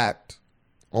you act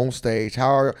on stage?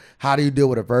 How do you deal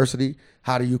with adversity?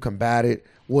 How do you combat it?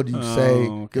 What do you say?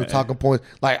 Okay. Your talking points.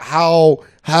 Like how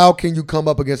can you come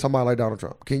up against somebody like Donald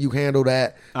Trump? Can you handle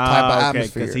that type of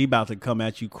atmosphere? Because he about to come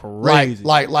at you crazy.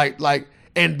 Like,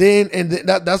 and then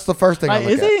that's the first thing. I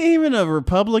look is it even a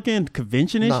Republican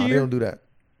convention this year? No, they don't do that.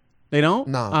 They don't.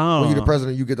 No. When you're the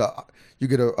president, you get a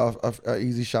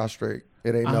easy shot straight.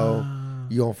 It ain't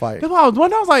you don't fight. That's why I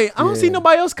was like, I don't see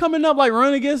nobody else coming up like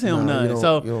running against him.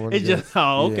 So it's just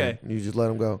okay. You just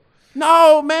let him go.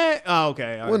 No, man. Oh,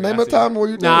 okay. Well, name a time where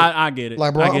you did. Nah, I get it.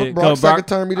 Like Brock's second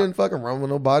term, he didn't fucking run with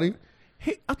nobody.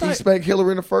 He spanked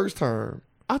Hillary in the first term.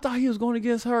 I thought he was going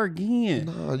against her again.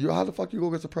 Nah, how the fuck you go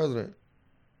against the president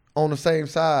on the same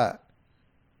side?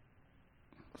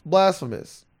 It's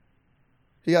blasphemous.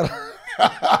 He got.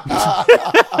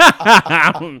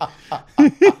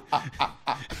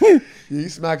 He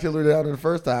smacked Hillary down in the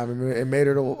first time and made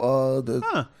her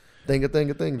the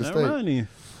thing.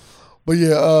 But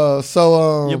yeah,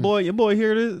 so your boy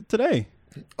here today.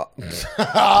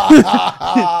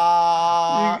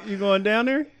 you going down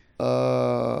there?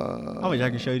 I wish I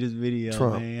could show you this video,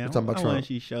 Trump. man. You're talking about Trump. When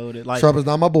she showed it. Like, Trump is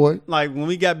not my boy. Like when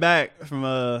we got back from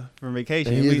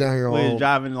vacation, we was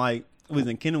driving we was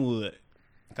in Kennewood.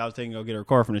 I was taking to go get her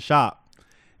car from the shop,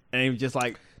 and he was just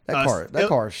like that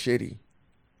car is shitty.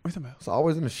 What about? It's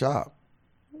always in the shop.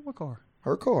 What car?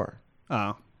 Her car.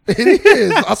 Oh. It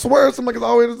is. I swear somebody's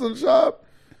always in the shop.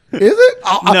 Is it?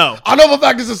 No. I know for a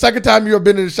fact it's the second time you've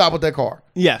been in the shop with that car.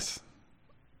 Yes.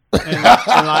 and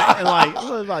like it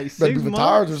was like 6 months.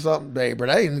 Tires or something, babe, but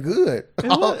that ain't good.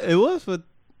 It was for.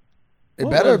 It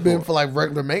better have been for like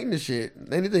regular maintenance shit.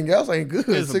 Anything else ain't good.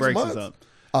 It's 6 months.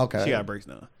 Okay. She got brakes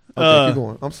done. Okay, keep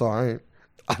going. I'm sorry.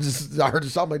 I heard the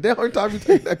shot. I'm like, damn, every time you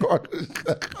take that car.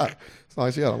 It's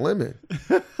like she had a limit.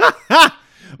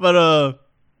 But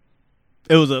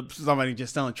it was somebody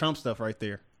just selling Trump stuff right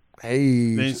there.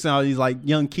 Hey. Then you see all these like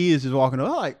young kids just walking over.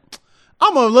 I'm like,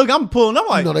 I'm gonna look. I'm pulling. I'm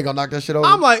like, You know they gonna knock that shit over?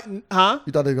 I'm like, huh?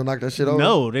 You thought they were gonna knock that shit over?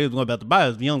 No, they was about to buy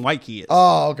us young white kids.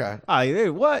 Oh, okay. Like, hey,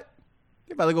 what?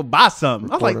 They about to go buy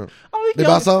something. I was like, They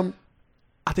buy something?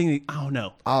 I think I don't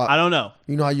know. I don't know.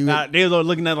 You know how you They was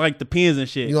looking at like the pins and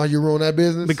shit. you know how you ruin that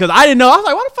business? Because I didn't know. I was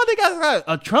like, why the fuck they got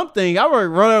a Trump thing? I would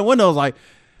run out the window. I was like,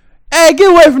 hey,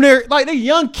 get away from there. Like, they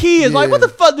young kids. Like, what the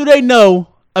fuck do they know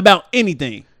about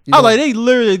anything? I was like, they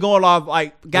literally going off,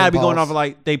 like, gotta be going off of,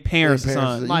 like, they parents'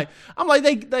 son. Like, I'm like,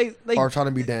 they are trying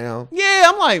to be down. Yeah,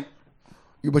 I'm like.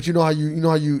 But you know how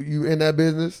you in that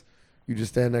business? You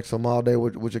just stand next to them all day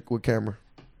with camera.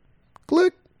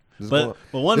 Click. But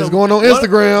one it's of going on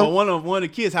Instagram. But one of the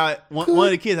kids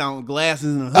had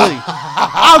glasses and a hoodie.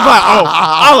 I was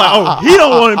like, oh, he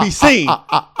don't want to be seen.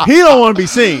 He don't want to be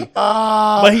seen.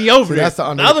 But he over there. The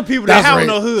other people that have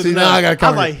no hoods. See, now I was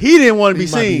like, he didn't want to be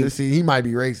seen. He might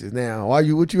be racist now.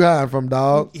 What you hiding from,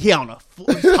 dog? He on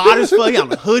hot as fuck. He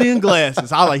on a hoodie and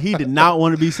glasses. I was like, he did not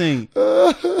want to be seen.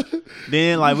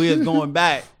 Then like we was going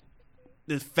back.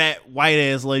 This fat white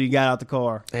ass lady got out the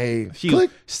car. Hey, she was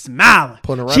smiling.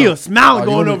 She was smiling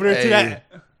going over there to that.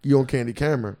 You on candy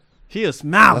camera? She was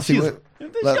smiling. She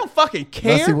don't fucking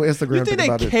care. Let's see what Instagram you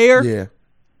think they care? Yeah.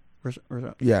 Where's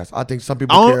that? Yes, I think some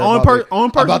people care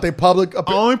about their public. The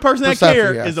only person that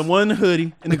care is the one in the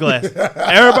hoodie and the glasses.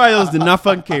 Everybody else did not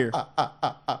fucking care.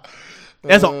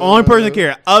 That's the only person that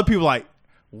care. Other people like,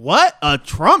 what? A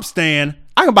Trump stand?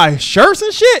 I can buy shirts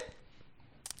and shit.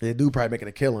 They do probably making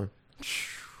a killing.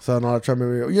 So no, Trump.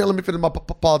 Yeah, let me finish my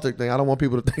politics thing. I don't want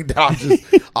people to think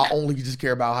that I only just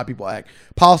care about how people act.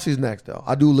 Policy's next though.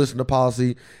 I do listen to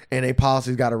policy, and a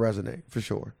policy's got to resonate for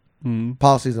sure.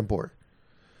 Policy's important.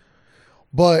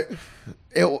 But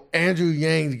Andrew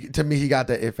Yang, to me, he got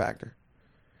that it factor,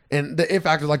 and the it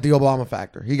factor is like the Obama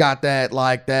factor. He got that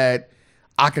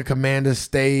I could command the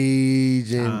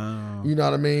stage, and you know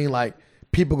what I mean, like.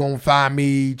 People gonna find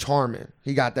me charming.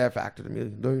 He got that factor to me.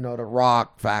 You know, the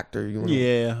rock factor.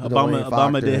 Yeah,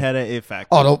 Obama did have that it factor.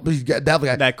 Oh, no, he's definitely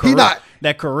got that.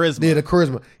 That charisma. Yeah, the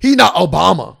charisma. He not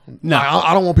Obama. No,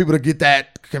 I don't want people to get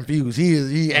that confused. He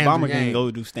Obama can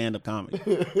go do stand up comedy.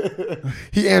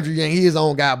 He Andrew Yang. He his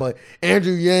own guy, but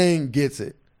Andrew Yang gets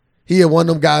it. He one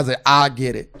of them guys that I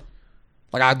get it.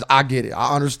 Like I get it.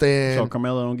 I understand. So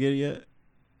Carmelo don't get it yet.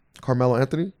 Carmelo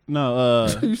Anthony? No,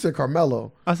 you said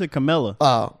Carmelo. I said Camilla.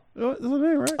 Oh. That's the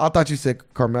name, right? I thought you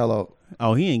said Carmelo.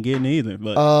 Oh, he ain't getting it either.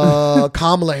 But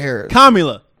Kamala Harris.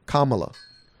 Kamala. I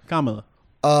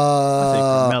said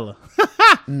Carmella.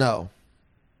 No.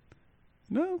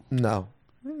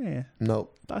 Yeah.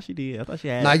 Nope. I thought she did. I thought she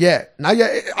had. Not yet. I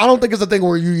don't think it's a thing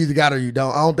where you either got it or you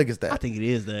don't. I don't think it's that. I think it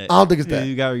is that. I don't think it's that.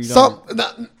 You got it or you don't.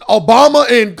 Obama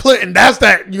and Clinton, that's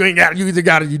that. You ain't got it. You either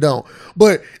got it or you don't.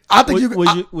 But I think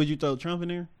would you throw Trump in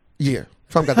there? Yeah.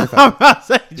 Trump got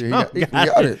that. He got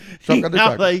it. Trump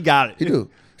got that. He got it. He do.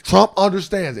 Trump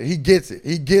understands it. He gets it.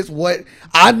 He gets what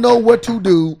I know what to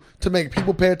do to make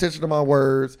people pay attention to my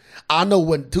words. I know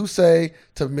what to say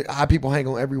to how people hang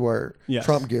on every word. Yes.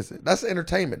 Trump gets it. That's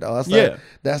entertainment, though.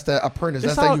 That's that apprentice.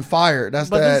 It's that's that you fired. That's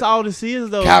but that. That's all this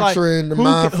is, though. Capturing the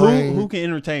mind frame. Who can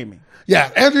entertain me? Yeah,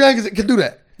 Andrew Yang can do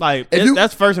that. Like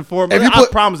that's first and foremost. I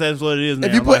promise that's what it is now.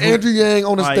 If you put Andrew Yang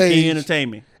on the stage, he entertain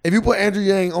me. If you put Andrew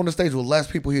Yang on the stage with less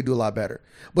people, he'd do a lot better.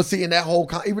 But see, in that whole,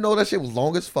 even though that shit was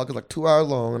long as fuck, it's like 2 hours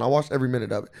long, and I watched every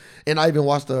minute of it, and I even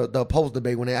watched the post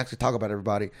debate when they actually talk about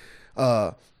everybody.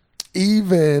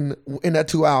 Even in that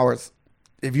 2 hours,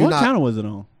 if you what channel was it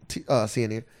on?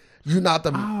 CNN. You're not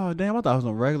the. Oh damn! I thought it was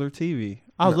on regular TV.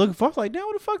 I was looking for. I was like, damn,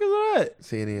 what the fuck is that?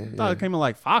 CNN. I thought it came in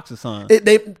like Fox or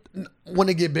something. When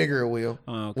it get bigger, it will.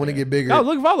 Okay. When it get bigger, I was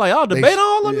looking for. I was like, oh, debate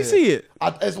on. Let me see it.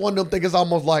 It's one of them things. It's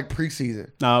almost like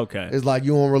preseason. Oh, okay. It's like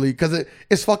you don't really because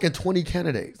it's fucking 20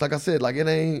 candidates. Like I said, like it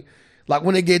ain't like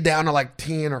when they get down to like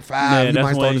 10 or 5. Yeah,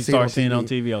 that's when you start seeing on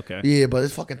TV. Okay. Yeah, but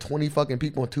it's fucking 20 fucking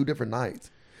people on 2 different nights.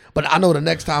 But I know the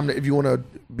next time that if you want to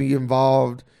be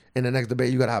involved in the next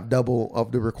debate, you got to have double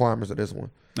of the requirements of this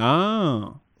one.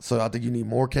 Oh. So I think you need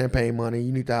more campaign money.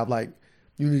 You need to have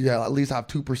at least have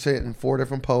 2% in 4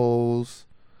 different polls.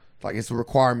 Like it's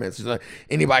requirements. It's like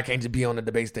anybody can't just be on the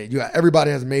debate stage.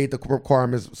 Everybody has made the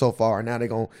requirements so far,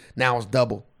 and now it's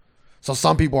double. So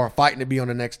some people are fighting to be on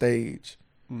the next stage.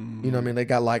 Mm-hmm. You know what I mean? They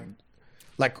got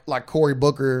like Cory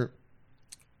Booker.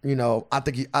 You know, I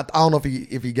think I don't know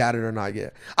if he got it or not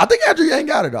yet. I think Andrew Yang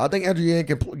got it though. I think Andrew Yang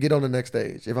can get on the next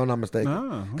stage if I'm not mistaken.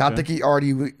 Oh, okay. I think he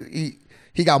already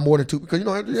he got more than 2 because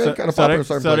kind of popular in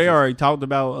certain so they places. already talked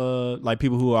about like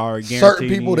people who are guaranteed. Certain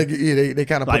people they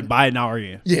kind of like Biden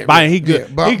already. Yeah, Biden he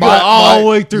good. Yeah, He good all the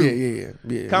way through.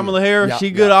 Yeah. Kamala Harris, Yeah,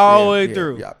 she good all the way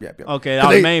through. Yeah. Okay,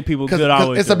 all the main people good all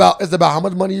the way it's through. It's about how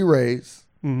much money you raise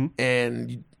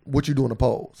and what you do in the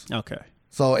polls. Okay.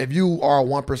 So if you are a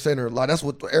 1%er, like that's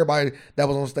what everybody that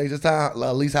was on stage this time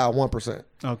at least had 1%.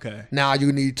 Okay. Now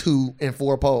you need 2 and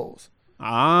 4 polls.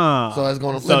 So it's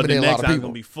going to the eliminate a lot next of time people.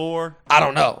 Gonna be 4. I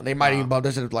don't know. They might even bump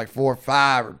this shit to like 4 or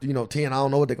 5 or 10. I don't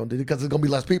know what they're gonna do because it's gonna be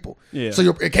less people. Yeah. So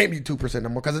it can't be 2% no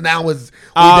more because now it's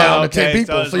down to 10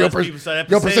 people. So your percentage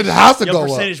has to go up.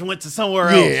 Your percentage went to somewhere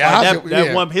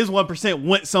else. His 1%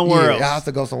 went somewhere else. It has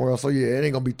to go somewhere else. So it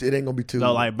ain't gonna be 2.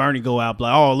 So like Bernie go out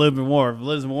like, oh, Elizabeth Warren. If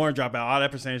Elizabeth Warren drop out, all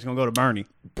that percentage is gonna go to Bernie.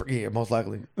 Yeah, most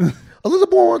likely.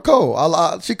 Elizabeth Warren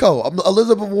cold. She cold.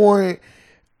 Elizabeth Warren.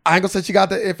 I ain't gonna say she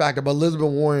got the it factor, but Elizabeth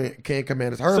Warren can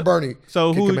command us. Her and Bernie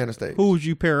can command the stage. Who would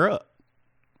you pair up?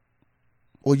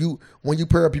 Well, when you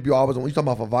pair up people, you always when you talking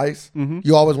about for Vice,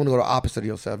 you always want to go to the opposite of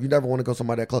yourself. You never want to go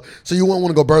somebody that close. So you wouldn't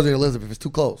want to go Bernie and Elizabeth if it's too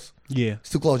close. Yeah,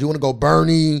 it's too close. You want to go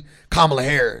Bernie, Kamala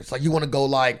Harris. Like you want to go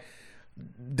like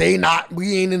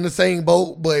we ain't in the same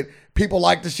boat, but people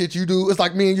like the shit you do. It's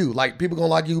like me and you. Like people gonna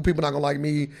like you, people not gonna like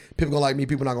me. People gonna like me,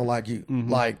 people not gonna like you.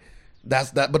 Like.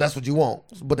 That's what you want.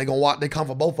 But they come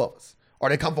for both of us. Or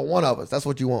they come for one of us. That's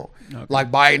what you want. Okay. Like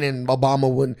Biden and Obama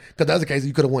wouldn't, because that's the case,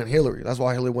 you could have won Hillary. That's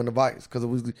why Hillary won the vice.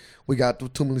 Because we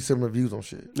got too many similar views on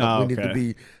shit. We need to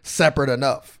be separate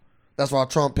enough. That's why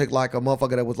Trump picked like a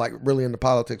motherfucker that was like really into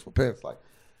politics with Pence. Like,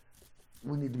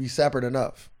 we need to be separate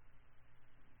enough.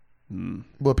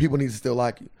 But people need to still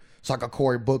like you. It's like a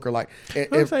Cory Booker. Like,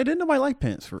 didn't nobody like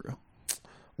Pence for real?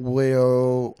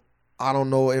 Well, I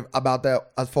don't know about that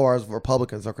as far as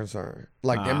Republicans are concerned.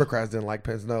 Like Democrats didn't like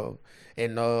Pence, no.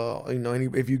 And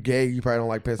if you gay, you probably don't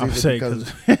like Pence either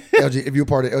because if you're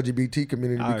part of the LGBT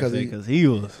community because he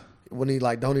was when he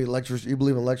like don't he electric. You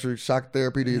believe in electric shock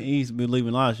therapy? He's believing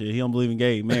a lot of shit. He don't believe in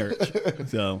gay marriage.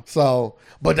 so,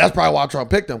 but that's probably why Trump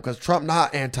picked him because Trump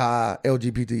not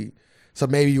anti-LGBT. So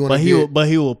maybe you want to. But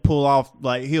he will pull off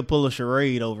he'll pull a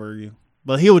charade over you.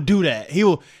 But he will do that. He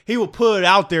will put it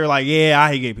out there like, yeah,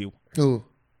 I hate gay people. Who?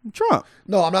 Trump.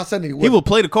 No, I'm not saying he would. He will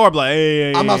play the card like,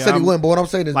 hey. I'm not saying he wouldn't, but what I'm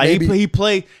saying is like maybe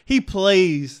he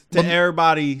plays to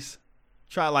everybody's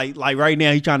try like right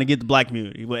now he's trying to get the black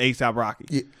community with A$AP Rocky.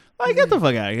 Yeah. Like get the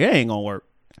fuck out of here. It ain't gonna work.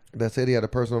 That said he had a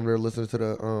person over there listening to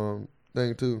the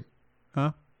thing too.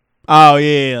 Huh? Oh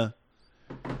yeah.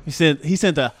 He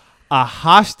sent a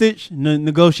hostage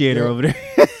negotiator over there.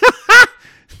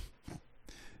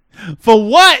 For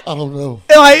what? I don't know.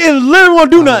 Like it literally won't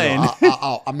do nothing.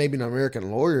 I maybe an American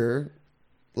lawyer,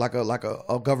 like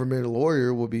a government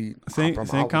lawyer, would be. Same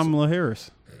Kamala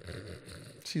Harris.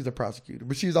 She's a prosecutor,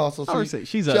 but she's also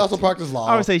she also practices law.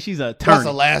 I would say she's a attorney. That's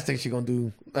the last thing she's gonna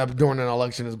do during an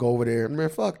election is go over there. Man,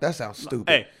 fuck, that sounds stupid.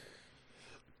 Hey,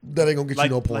 that ain't gonna get you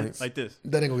no points. Like this.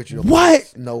 That ain't gonna get you no What?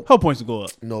 points. No. Her points will go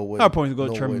up. No way. Her points will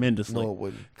go tremendously. No, it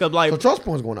wouldn't. Cause like so Trump's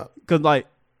points going up. Cause like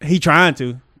he trying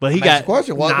to. But he got the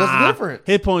question. What's the difference?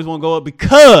 His points won't go up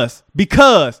because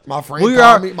my friend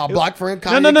called me, my black friend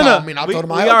called me, and I told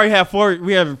him we already have 4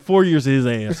 years of his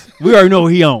ass. We already know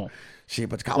what he on. Shit,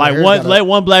 but Kamala Harris let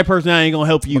one black person out ain't gonna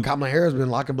help you. But Kamala Harris been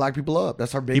locking black people up.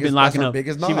 That's her biggest. Biggest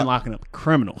knock. She been locking up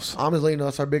criminals. I'm just letting you know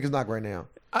that's her biggest knock right now.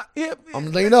 I'm just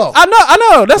letting you know. I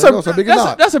know. That's her biggest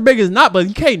knock. That's her biggest knock, but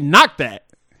you can't knock that.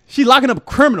 She locking up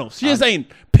criminals. She just ain't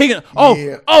picking. Oh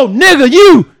nigga,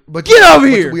 you. But get over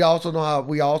here. We also know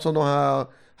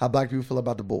how black people feel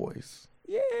about the boys.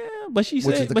 Yeah, but she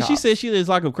said she is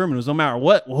like a criminals no matter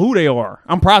who they are.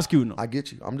 I'm prosecuting them. I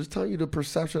get you. I'm just telling you the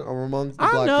perception amongst the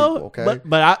black people. Okay,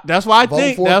 but that's why I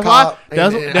think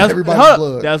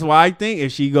that's why I think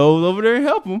if she goes over there and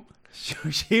help them,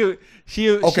 she'll once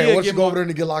you go over there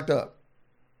and get locked up.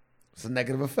 It's a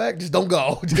negative effect. Just don't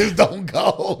go. Just don't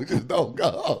go. Just don't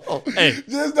go. Hey.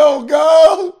 Just don't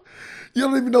go. You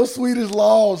don't even know Swedish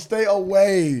law. Stay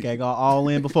away. Gotta go all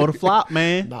in before the flop,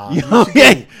 man. Nah, you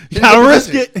gotta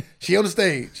risk it. She on the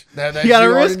stage. You gotta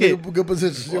risk it. Good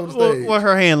position. She on the stage. What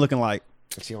her hand looking like?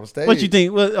 She on the stage. What you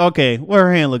think? What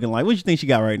her hand looking like? What you think she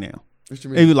got right now? What you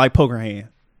mean? Maybe like poker hand.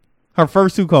 Her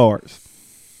first 2 cards.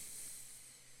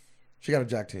 She got a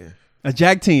Jack 10. A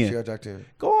Jack 10. She got Jack 10.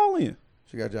 Go all in.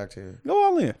 She got Jack 10. Go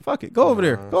all in. Fuck it. Go over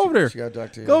there. Go over there. She got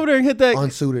Jack 10. Go over there and hit that.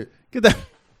 Unsuited. Get that.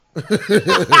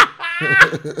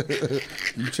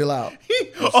 You chill out.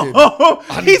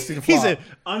 I need to see the flop. He said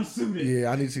unsuited. Yeah,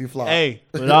 I need to see the flop. Hey,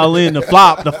 but all in the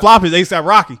flop. The flop is A$AP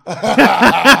Rocky.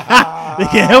 They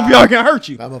can't help you or can hurt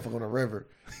you. That motherfucker on the river.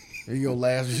 He your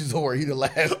last resort. He the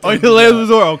last. Oh, the last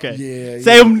resort. Okay. Yeah.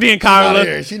 Save him then,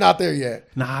 Kyler. She not there yet.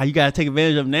 Nah, you gotta take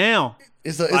advantage of him now.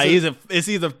 It's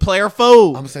either player or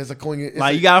fold. I'm saying it's a queen.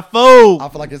 You gotta fold. I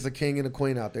feel like it's a king and a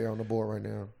queen out there on the board right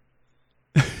now.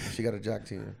 She got a jack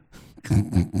 10.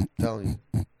 Telling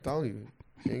you.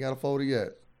 She ain't got a fold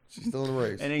yet. She's still in the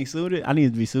race. It ain't suited. I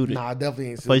need to be suited. Nah, I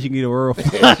definitely ain't suited. But you can get a world.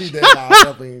 I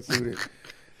definitely ain't suited.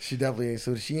 She definitely ain't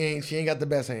suited. She ain't got the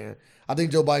best hand. I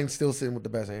think Joe Biden's still sitting with the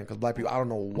best hand because black people. I don't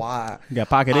know why. You got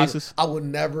pocket aces. I would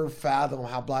never fathom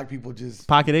how black people just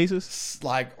pocket aces.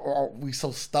 Or we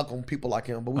so stuck on people like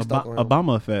him, but we stuck on him.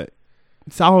 Obama effect.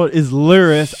 Solid is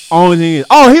lyrics. Only thing is,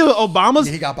 he was Obama's.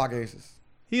 Yeah, he got pocket aces.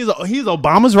 He's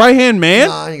Obama's right hand man.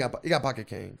 Nah, he got pocket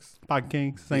kings. Pocket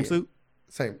kings, same suit.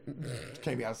 Same.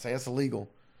 Can't be out to say it's illegal.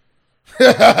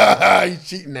 He's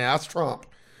cheating now. That's Trump.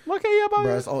 What can you about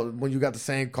it? When you got the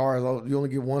same cars, you only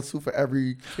get one suit for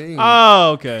every king.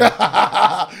 Oh, okay.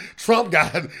 Trump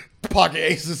got pocket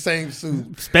aces, same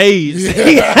suit. Spades.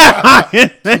 How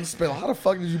the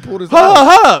fuck did you pull this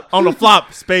out? On the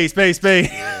flop. Spade.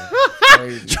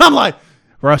 Trump like,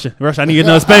 Russia, I need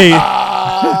another spade.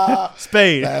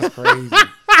 Spade. That's crazy.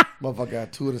 Motherfucker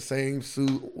got two of the same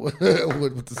suit with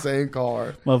the same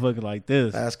card. Motherfucker like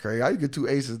this. That's crazy. How you get two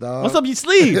aces, dog? What's up your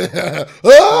sleeve?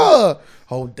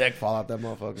 Whole deck fall out that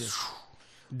motherfucker.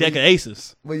 Deck of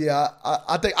aces. But yeah,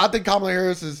 I think Kamala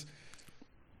Harris is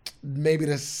maybe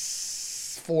the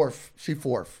fourth. She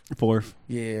fourth.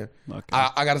 Yeah. Okay.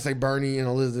 I gotta say Bernie and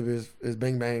Elizabeth is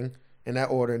bang bang in that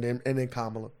order, and then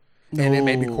Kamala, and then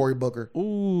maybe Cory Booker.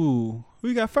 Ooh, who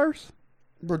you got first?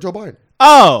 Bro, Joe Biden.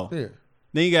 Oh, yeah.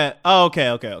 Then you got okay.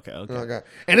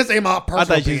 And this ain't my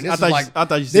personal opinion.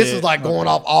 This is like going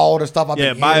off all the stuff I've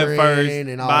been hearing first,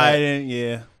 and all Biden, that.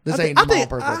 Yeah. This ain't my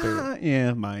personal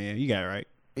opinion. Yeah, you got it right.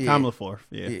 Yeah. Kamala fourth.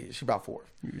 Yeah, she about fourth.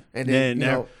 And then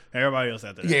everybody else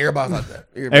after that. Yeah, everybody's like that.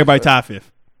 Everybody tied fifth.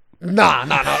 Nah.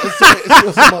 It's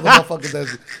still some other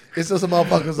motherfuckers. It's still some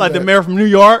motherfuckers like the mayor from New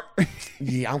York.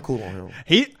 Yeah, I'm cool on him.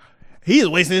 He is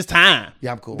wasting his time.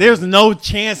 Yeah, I'm cool. There's no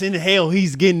chance in hell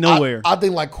he's getting nowhere. I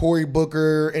think like Cory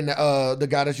Booker and the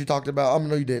guy that you talked about. I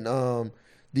know you didn't.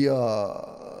 The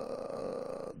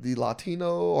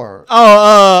Latino or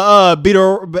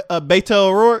Beto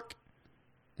O'Rourke.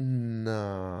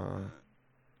 Nah.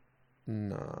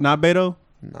 Not Beto.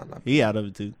 Nah, not. He out of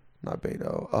it too. Not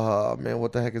Beto. Man,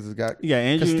 what the heck is this guy? Yeah,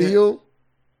 Andrew Castillo.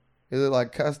 Is it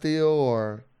like Castillo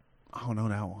or? I don't know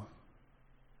that one.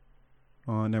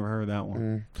 Oh, I never heard that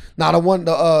one. Nah, the one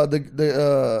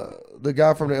the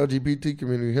guy from the LGBT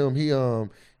community,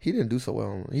 he didn't do so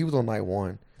well. He was on night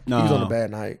one. He was on a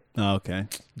bad night. Oh, okay.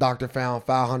 Doctor found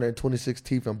 526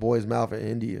 teeth in boy's mouth in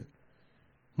India.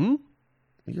 How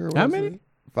many?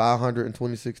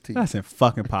 526 teeth. That's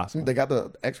fucking possible. They got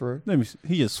the X-ray. Let me see.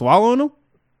 He just swallowing them?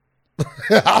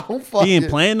 I don't fucking. He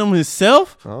implanting them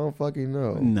himself? I don't fucking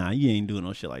know. Nah, you ain't doing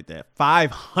no shit like that.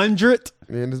 500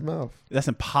 in his mouth. That's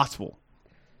impossible.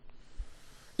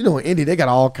 You know, in India, they got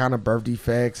all kind of birth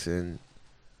defects and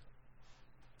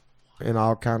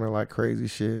all kind of like crazy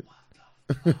shit.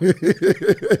 That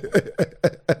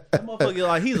motherfucker,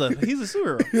 like he's a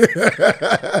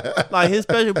superhero. Like his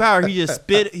special power, he just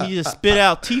spit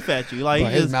out teeth at you. Like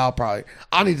his mouth probably.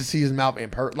 I need to see his mouth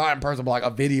not in person, but like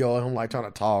a video of him like trying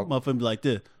to talk. Motherfucker be like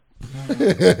this. And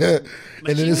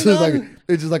then it's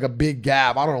just like a big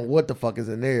gap. I don't know what the fuck is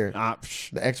in there.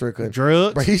 The X-ray couldn't.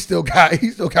 Drugs. But he still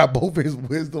got both of his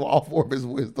wisdom, all four of his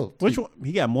wisdom. Which one?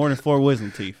 He got more than 4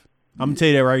 wisdom teeth. I'm gonna tell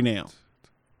you that right now.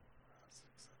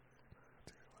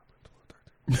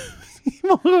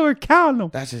 We're counting them.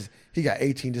 That's just he got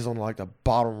 18 just on like the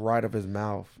bottom right of his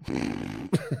mouth.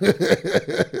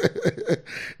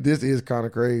 This is kind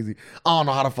of crazy. I don't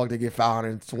know how the fuck they get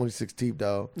 526 teeth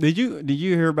though. Did you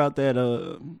hear about that?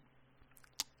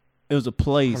 It was a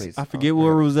place. I forget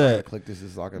where it was at. Click this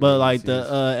is like but like the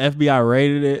FBI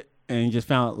raided it and just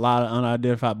found a lot of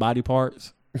unidentified body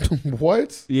parts.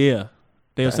 What? Yeah,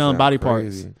 they were selling body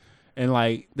parts, and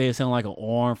like they were selling like an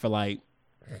arm for like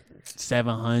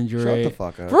 700. Shut the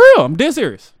fuck up. For real, I'm dead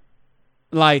serious.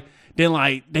 Like then,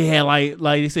 like they had like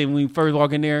they said when we first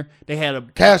walk in there, they had a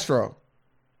Castro.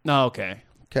 No, okay.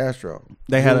 Castro.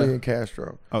 They had Julian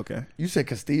Castro. Okay. You said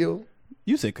Castillo.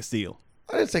 You said Castillo.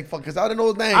 I didn't say fuck because I didn't know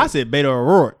his name. I said Beto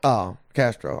O'Rourke. Oh,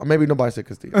 Castro. Maybe nobody said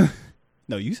Castillo.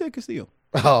 No, you said Castillo.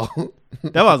 Oh,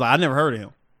 that was like I never heard of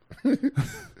him.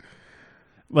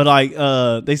 But like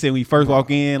they said when you first walk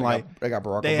in, like they got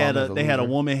Barack they had a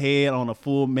woman head on a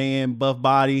full man buff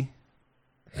body,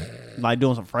 like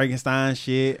doing some Frankenstein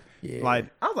shit. Yeah. Like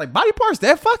I was like, body parts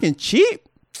that fucking cheap?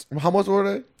 How much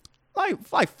were they?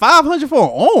 Like 500 for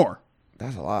an arm.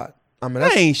 That's a lot. I mean,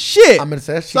 that ain't shit. I mean,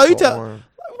 that's so you cheap for tell arm.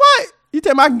 what? You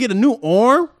tell me I can get a new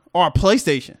arm or a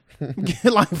PlayStation? Get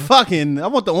like fucking. I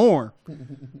want the arm.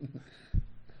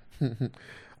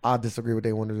 I disagree with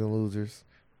they winners and losers.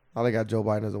 I think got Joe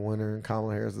Biden as a winner and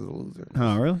Kamala Harris as a loser.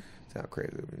 Oh, really? Sound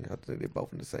crazy to me. I think they're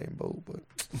both in the same boat, but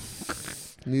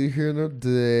neither here nor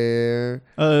there.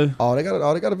 They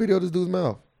got a video of this dude's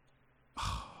mouth.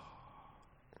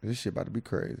 This shit about to be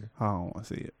crazy. I don't want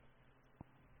to see it.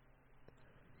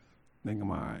 Think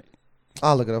I'm all right.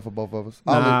 I'll look it up for both of us.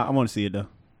 Nah, I want to see it though.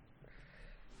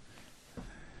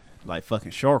 Like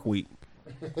fucking Shark Week.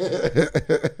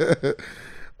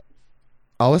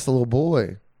 Oh, it's a little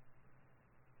boy.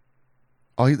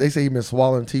 Oh, they say he's been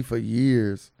swallowing teeth for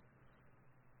years.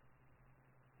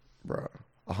 Bruh.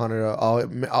 100,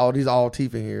 all these all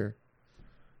teeth in here.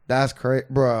 That's crazy.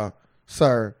 Bruh.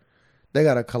 Sir, they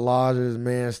got a collage of this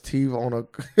man's teeth on a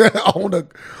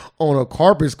on a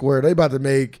carpet square. They about to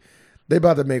make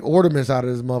ornaments out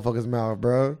of this motherfucker's mouth,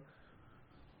 bruh.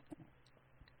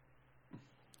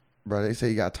 Bruh, they say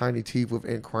he got tiny teeth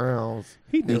within crowns.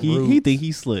 He think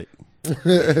he's slick.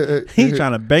 He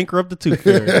trying to bankrupt the tooth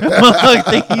fairy. I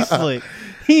think he's slick.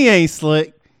 He ain't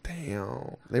slick.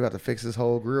 Damn, they about to fix his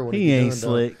whole grill. When he ain't done,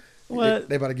 slick. What?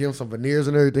 They about to give him some veneers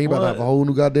and everything. He about to have a whole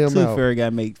new goddamn tooth mouth. fairy got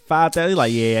to make 5,000.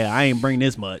 Like, yeah, I ain't bring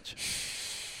this much.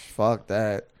 Fuck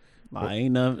that. Like,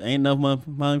 ain't enough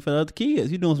money for the other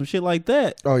kids. You doing some shit like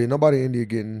that? Oh yeah, nobody in India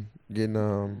getting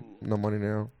no money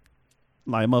now.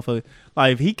 Like, motherfucker.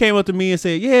 Like, if he came up to me and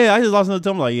said, "Yeah, I just lost another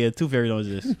tooth," I'm like, "Yeah, tooth fairy don't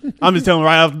exist." I'm just telling him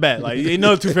right off the bat, like, ain't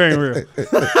no tooth fairy real.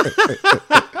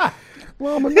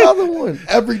 Well, I'm another one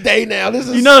every day now. This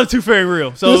is the tooth fairy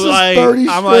real. So this is like, 30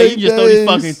 I'm like, you just throw these days.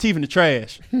 fucking teeth in the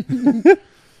trash.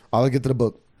 I'll get to the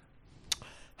book.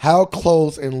 How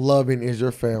close and loving is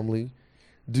your family?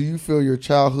 Do you feel your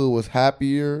childhood was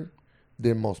happier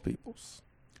than most people's?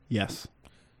 Yes.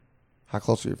 How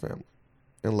close are your family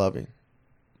and loving?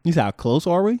 You said how close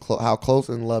are we? How close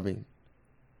and loving?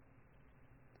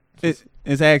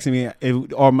 It's asking me,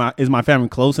 is my family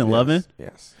close and loving?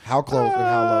 Yes. How close and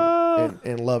how loving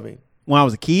and loving? When I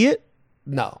was a kid?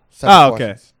 No. Oh,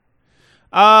 okay.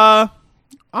 I'm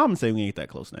gonna say we ain't that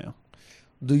close now.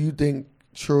 Do you think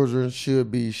children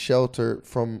should be sheltered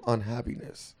from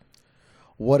unhappiness?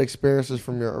 What experiences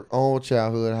from your own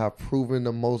childhood have proven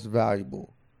the most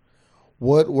valuable?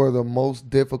 What were the most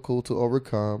difficult to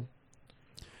overcome?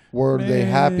 Were they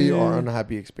happy or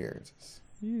unhappy experiences?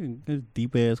 Good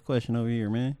deep ass question over here,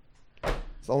 man.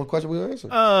 It's the only question we'll answer.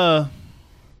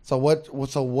 So what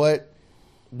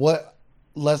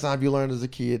lesson have you learned as a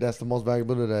kid that's the most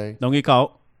valuable today? Don't get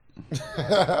caught.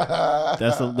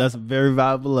 That's a very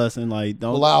valuable lesson. Like,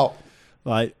 don't pull out.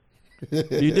 Like,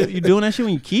 you doing that shit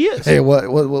when you kids? Hey,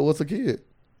 what's a kid?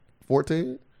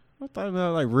 14? I thought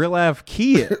about like real life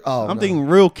kid. I'm no. thinking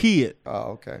real kid.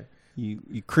 Oh, okay.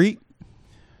 You creep.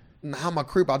 How am I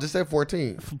creep? I just said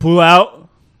 14. Pull out.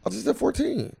 I just said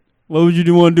 14. What would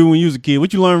you want to do when you was a kid?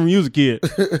 What you learn when you was a kid?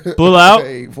 Pull out.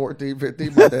 Hey, 14,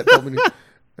 15. My dad told me.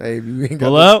 Hey, if you ain't got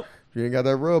pull out. If you ain't got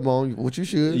that rub on, what you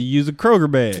should. You use a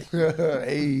Kroger bag.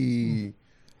 Hey.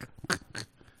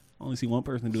 Only see one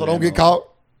person do So that. don't get caught.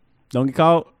 Don't get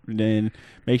caught. Then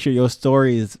make sure your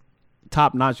story is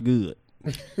top notch good.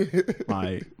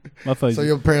 Like, motherfuckers. So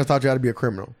your parents taught you how to be a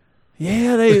criminal.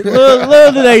 Yeah, they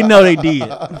little do they know they did.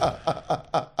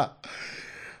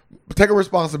 Taking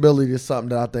responsibility is something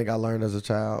that I think I learned as a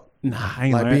child. Nah, I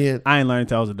ain't learned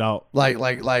until I was an adult. Well,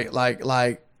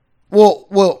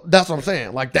 that's what I'm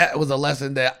saying. Like, that was a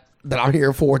lesson that I'm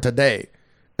here for today.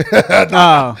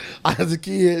 As a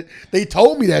kid, they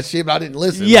told me that shit, but I didn't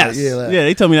listen. Yes. Like,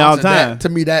 they told me that all the time. To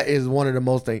me, that is one of the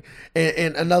most things.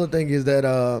 And another thing is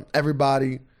that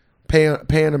everybody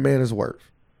paying a man his worth.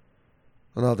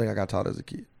 Another thing I got taught as a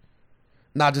kid.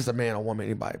 Not just a man or woman,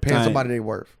 anybody. Paying somebody their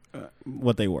worth.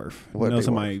 What they worth.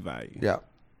 Somebody value. Yeah.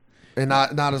 And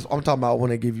not as I'm talking about when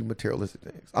they give you materialistic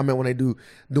things. I mean when they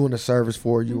doing a service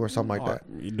for you or something like that.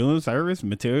 You're doing a service,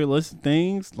 materialistic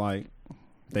things, like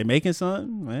they making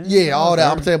something, man. Yeah, all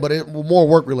that. I'm saying, but it more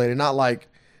work related, not like,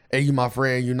 hey, you my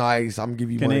friend, you nice, I'm gonna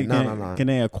give you money. No. Can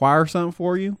they acquire something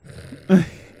for you?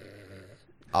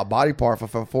 A body part for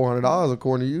 $400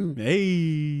 according to you.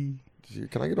 Hey.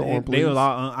 Can I get an arm, please? They was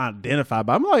all unidentified,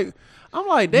 but I'm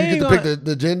like, they you get to pick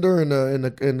the gender and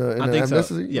the ethnicity.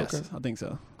 So. Yes, okay. I think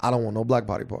so. I don't want no black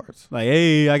body parts. Like,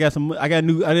 hey, I got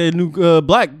new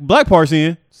black parts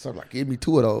in. So like, give me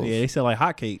 2 of those. Yeah, they sell like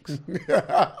hotcakes.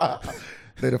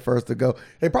 They the first to go.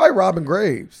 They probably robbing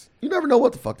graves. You never know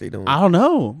what the fuck they doing. I don't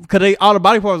know, cause all the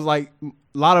body parts, like a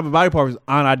lot of the body parts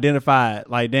unidentified.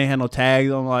 Like they ain't had no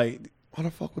tags on. Like, why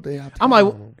the fuck would they have? I'm like,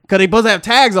 cause they supposed to have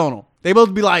tags on them. They supposed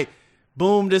to be like,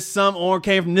 boom, this some orange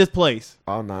came from this place.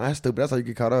 Oh no, that's stupid. That's how you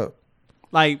get caught up.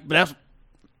 Like, but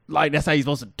that's how you're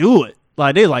supposed to do it.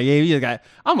 Like they're like, yeah, you just got.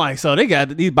 I'm like, so they got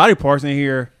these body parts in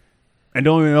here, and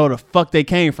don't even know where the fuck they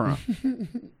came from.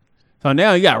 So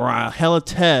now you got to run a hella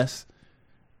tests,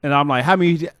 and I'm like, how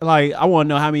many? Like, I want to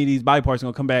know how many of these body parts are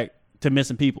gonna come back to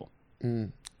missing people.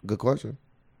 Good question.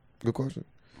 Good question.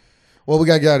 Well, we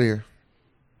gotta get out of here.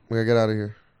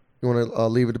 You want to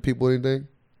leave it to people with anything?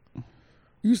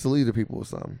 You used to leave the people with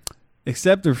something.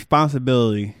 Accept the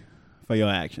responsibility for your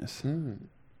actions.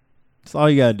 That's all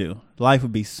you gotta do. Life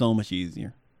would be so much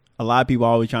easier. A lot of people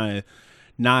are always trying to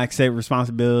not accept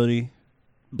responsibility,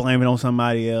 blame it on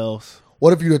somebody else.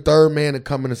 What if you're the third man to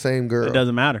come in the same girl? It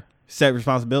doesn't matter. Accept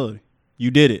responsibility.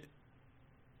 You did it.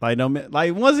 Like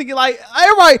once again, like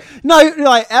everybody, no,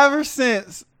 like ever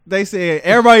since they said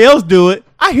everybody else do it,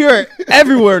 I hear it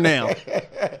everywhere now.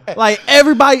 Like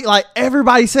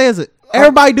everybody says it.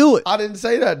 Everybody do it. I didn't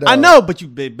say that, though. I know, but you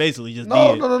basically just did.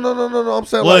 No. I'm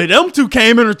saying, well, them two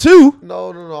came in or two.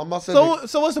 No. I'm not saying.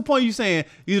 So what's the point? You saying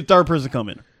you the third person come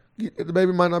in? The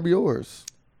baby might not be yours.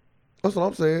 That's what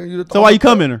I'm saying. So why you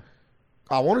come in her?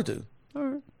 I wanted to. All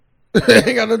right.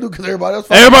 Ain't got nothing to do because everybody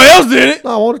else. Everybody else did it.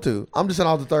 No, I wanted to. I'm just saying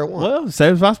I was the third one. Well,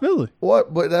 same responsibility.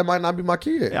 What? But that might not be my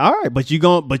kid. All right, but you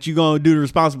gonna do the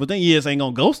responsible thing. You just ain't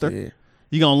gonna ghost her. Yeah.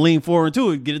 You gonna lean forward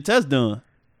into it, get a test done.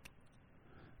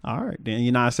 All right, then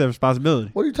you're not accept responsibility.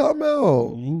 What are you talking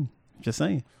about? Just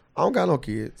saying. I don't got no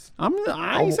kids. I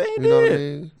ain't saying you know that. what I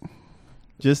mean?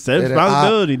 Just set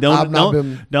responsibility.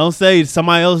 Don't say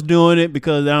somebody else doing it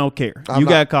because I don't care. You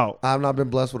got caught. I've not been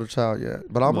blessed with a child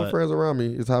yet, but all my friends around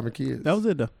me is having kids. That was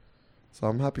it though. So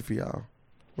I'm happy for y'all.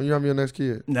 When you have your next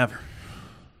kid? Never.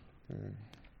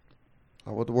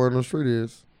 What the word on the street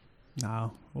is?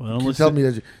 No. Well, you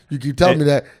keep telling me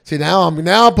that. See, now I'm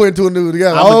putting two and two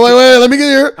together. Wait, let me get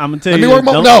here. I'm gonna tell you.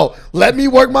 Let me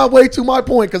work my way to my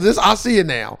point because I see it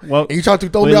now. Well, and you trying to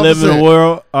throw me off the the We live in a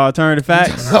world alternative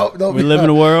facts. We live in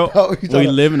a world. We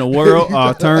live in a world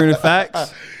alternative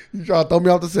facts. You trying to throw me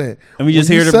off the scent. Let me just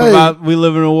hear to provide. We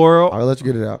live in a world. All right, let you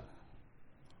get it out.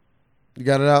 You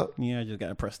got it out? Yeah, I just got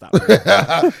to press stop.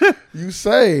 You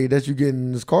say that you're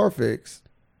getting this car fixed.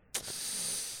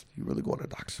 You really going to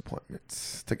doctor's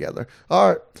appointments together.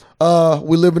 All right.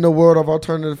 We live in a world of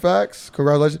alternative facts.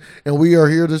 Congratulations. And we are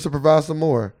here just to provide some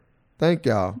more. Thank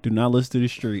y'all. Do not listen to the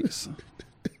streets.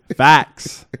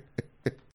 Facts.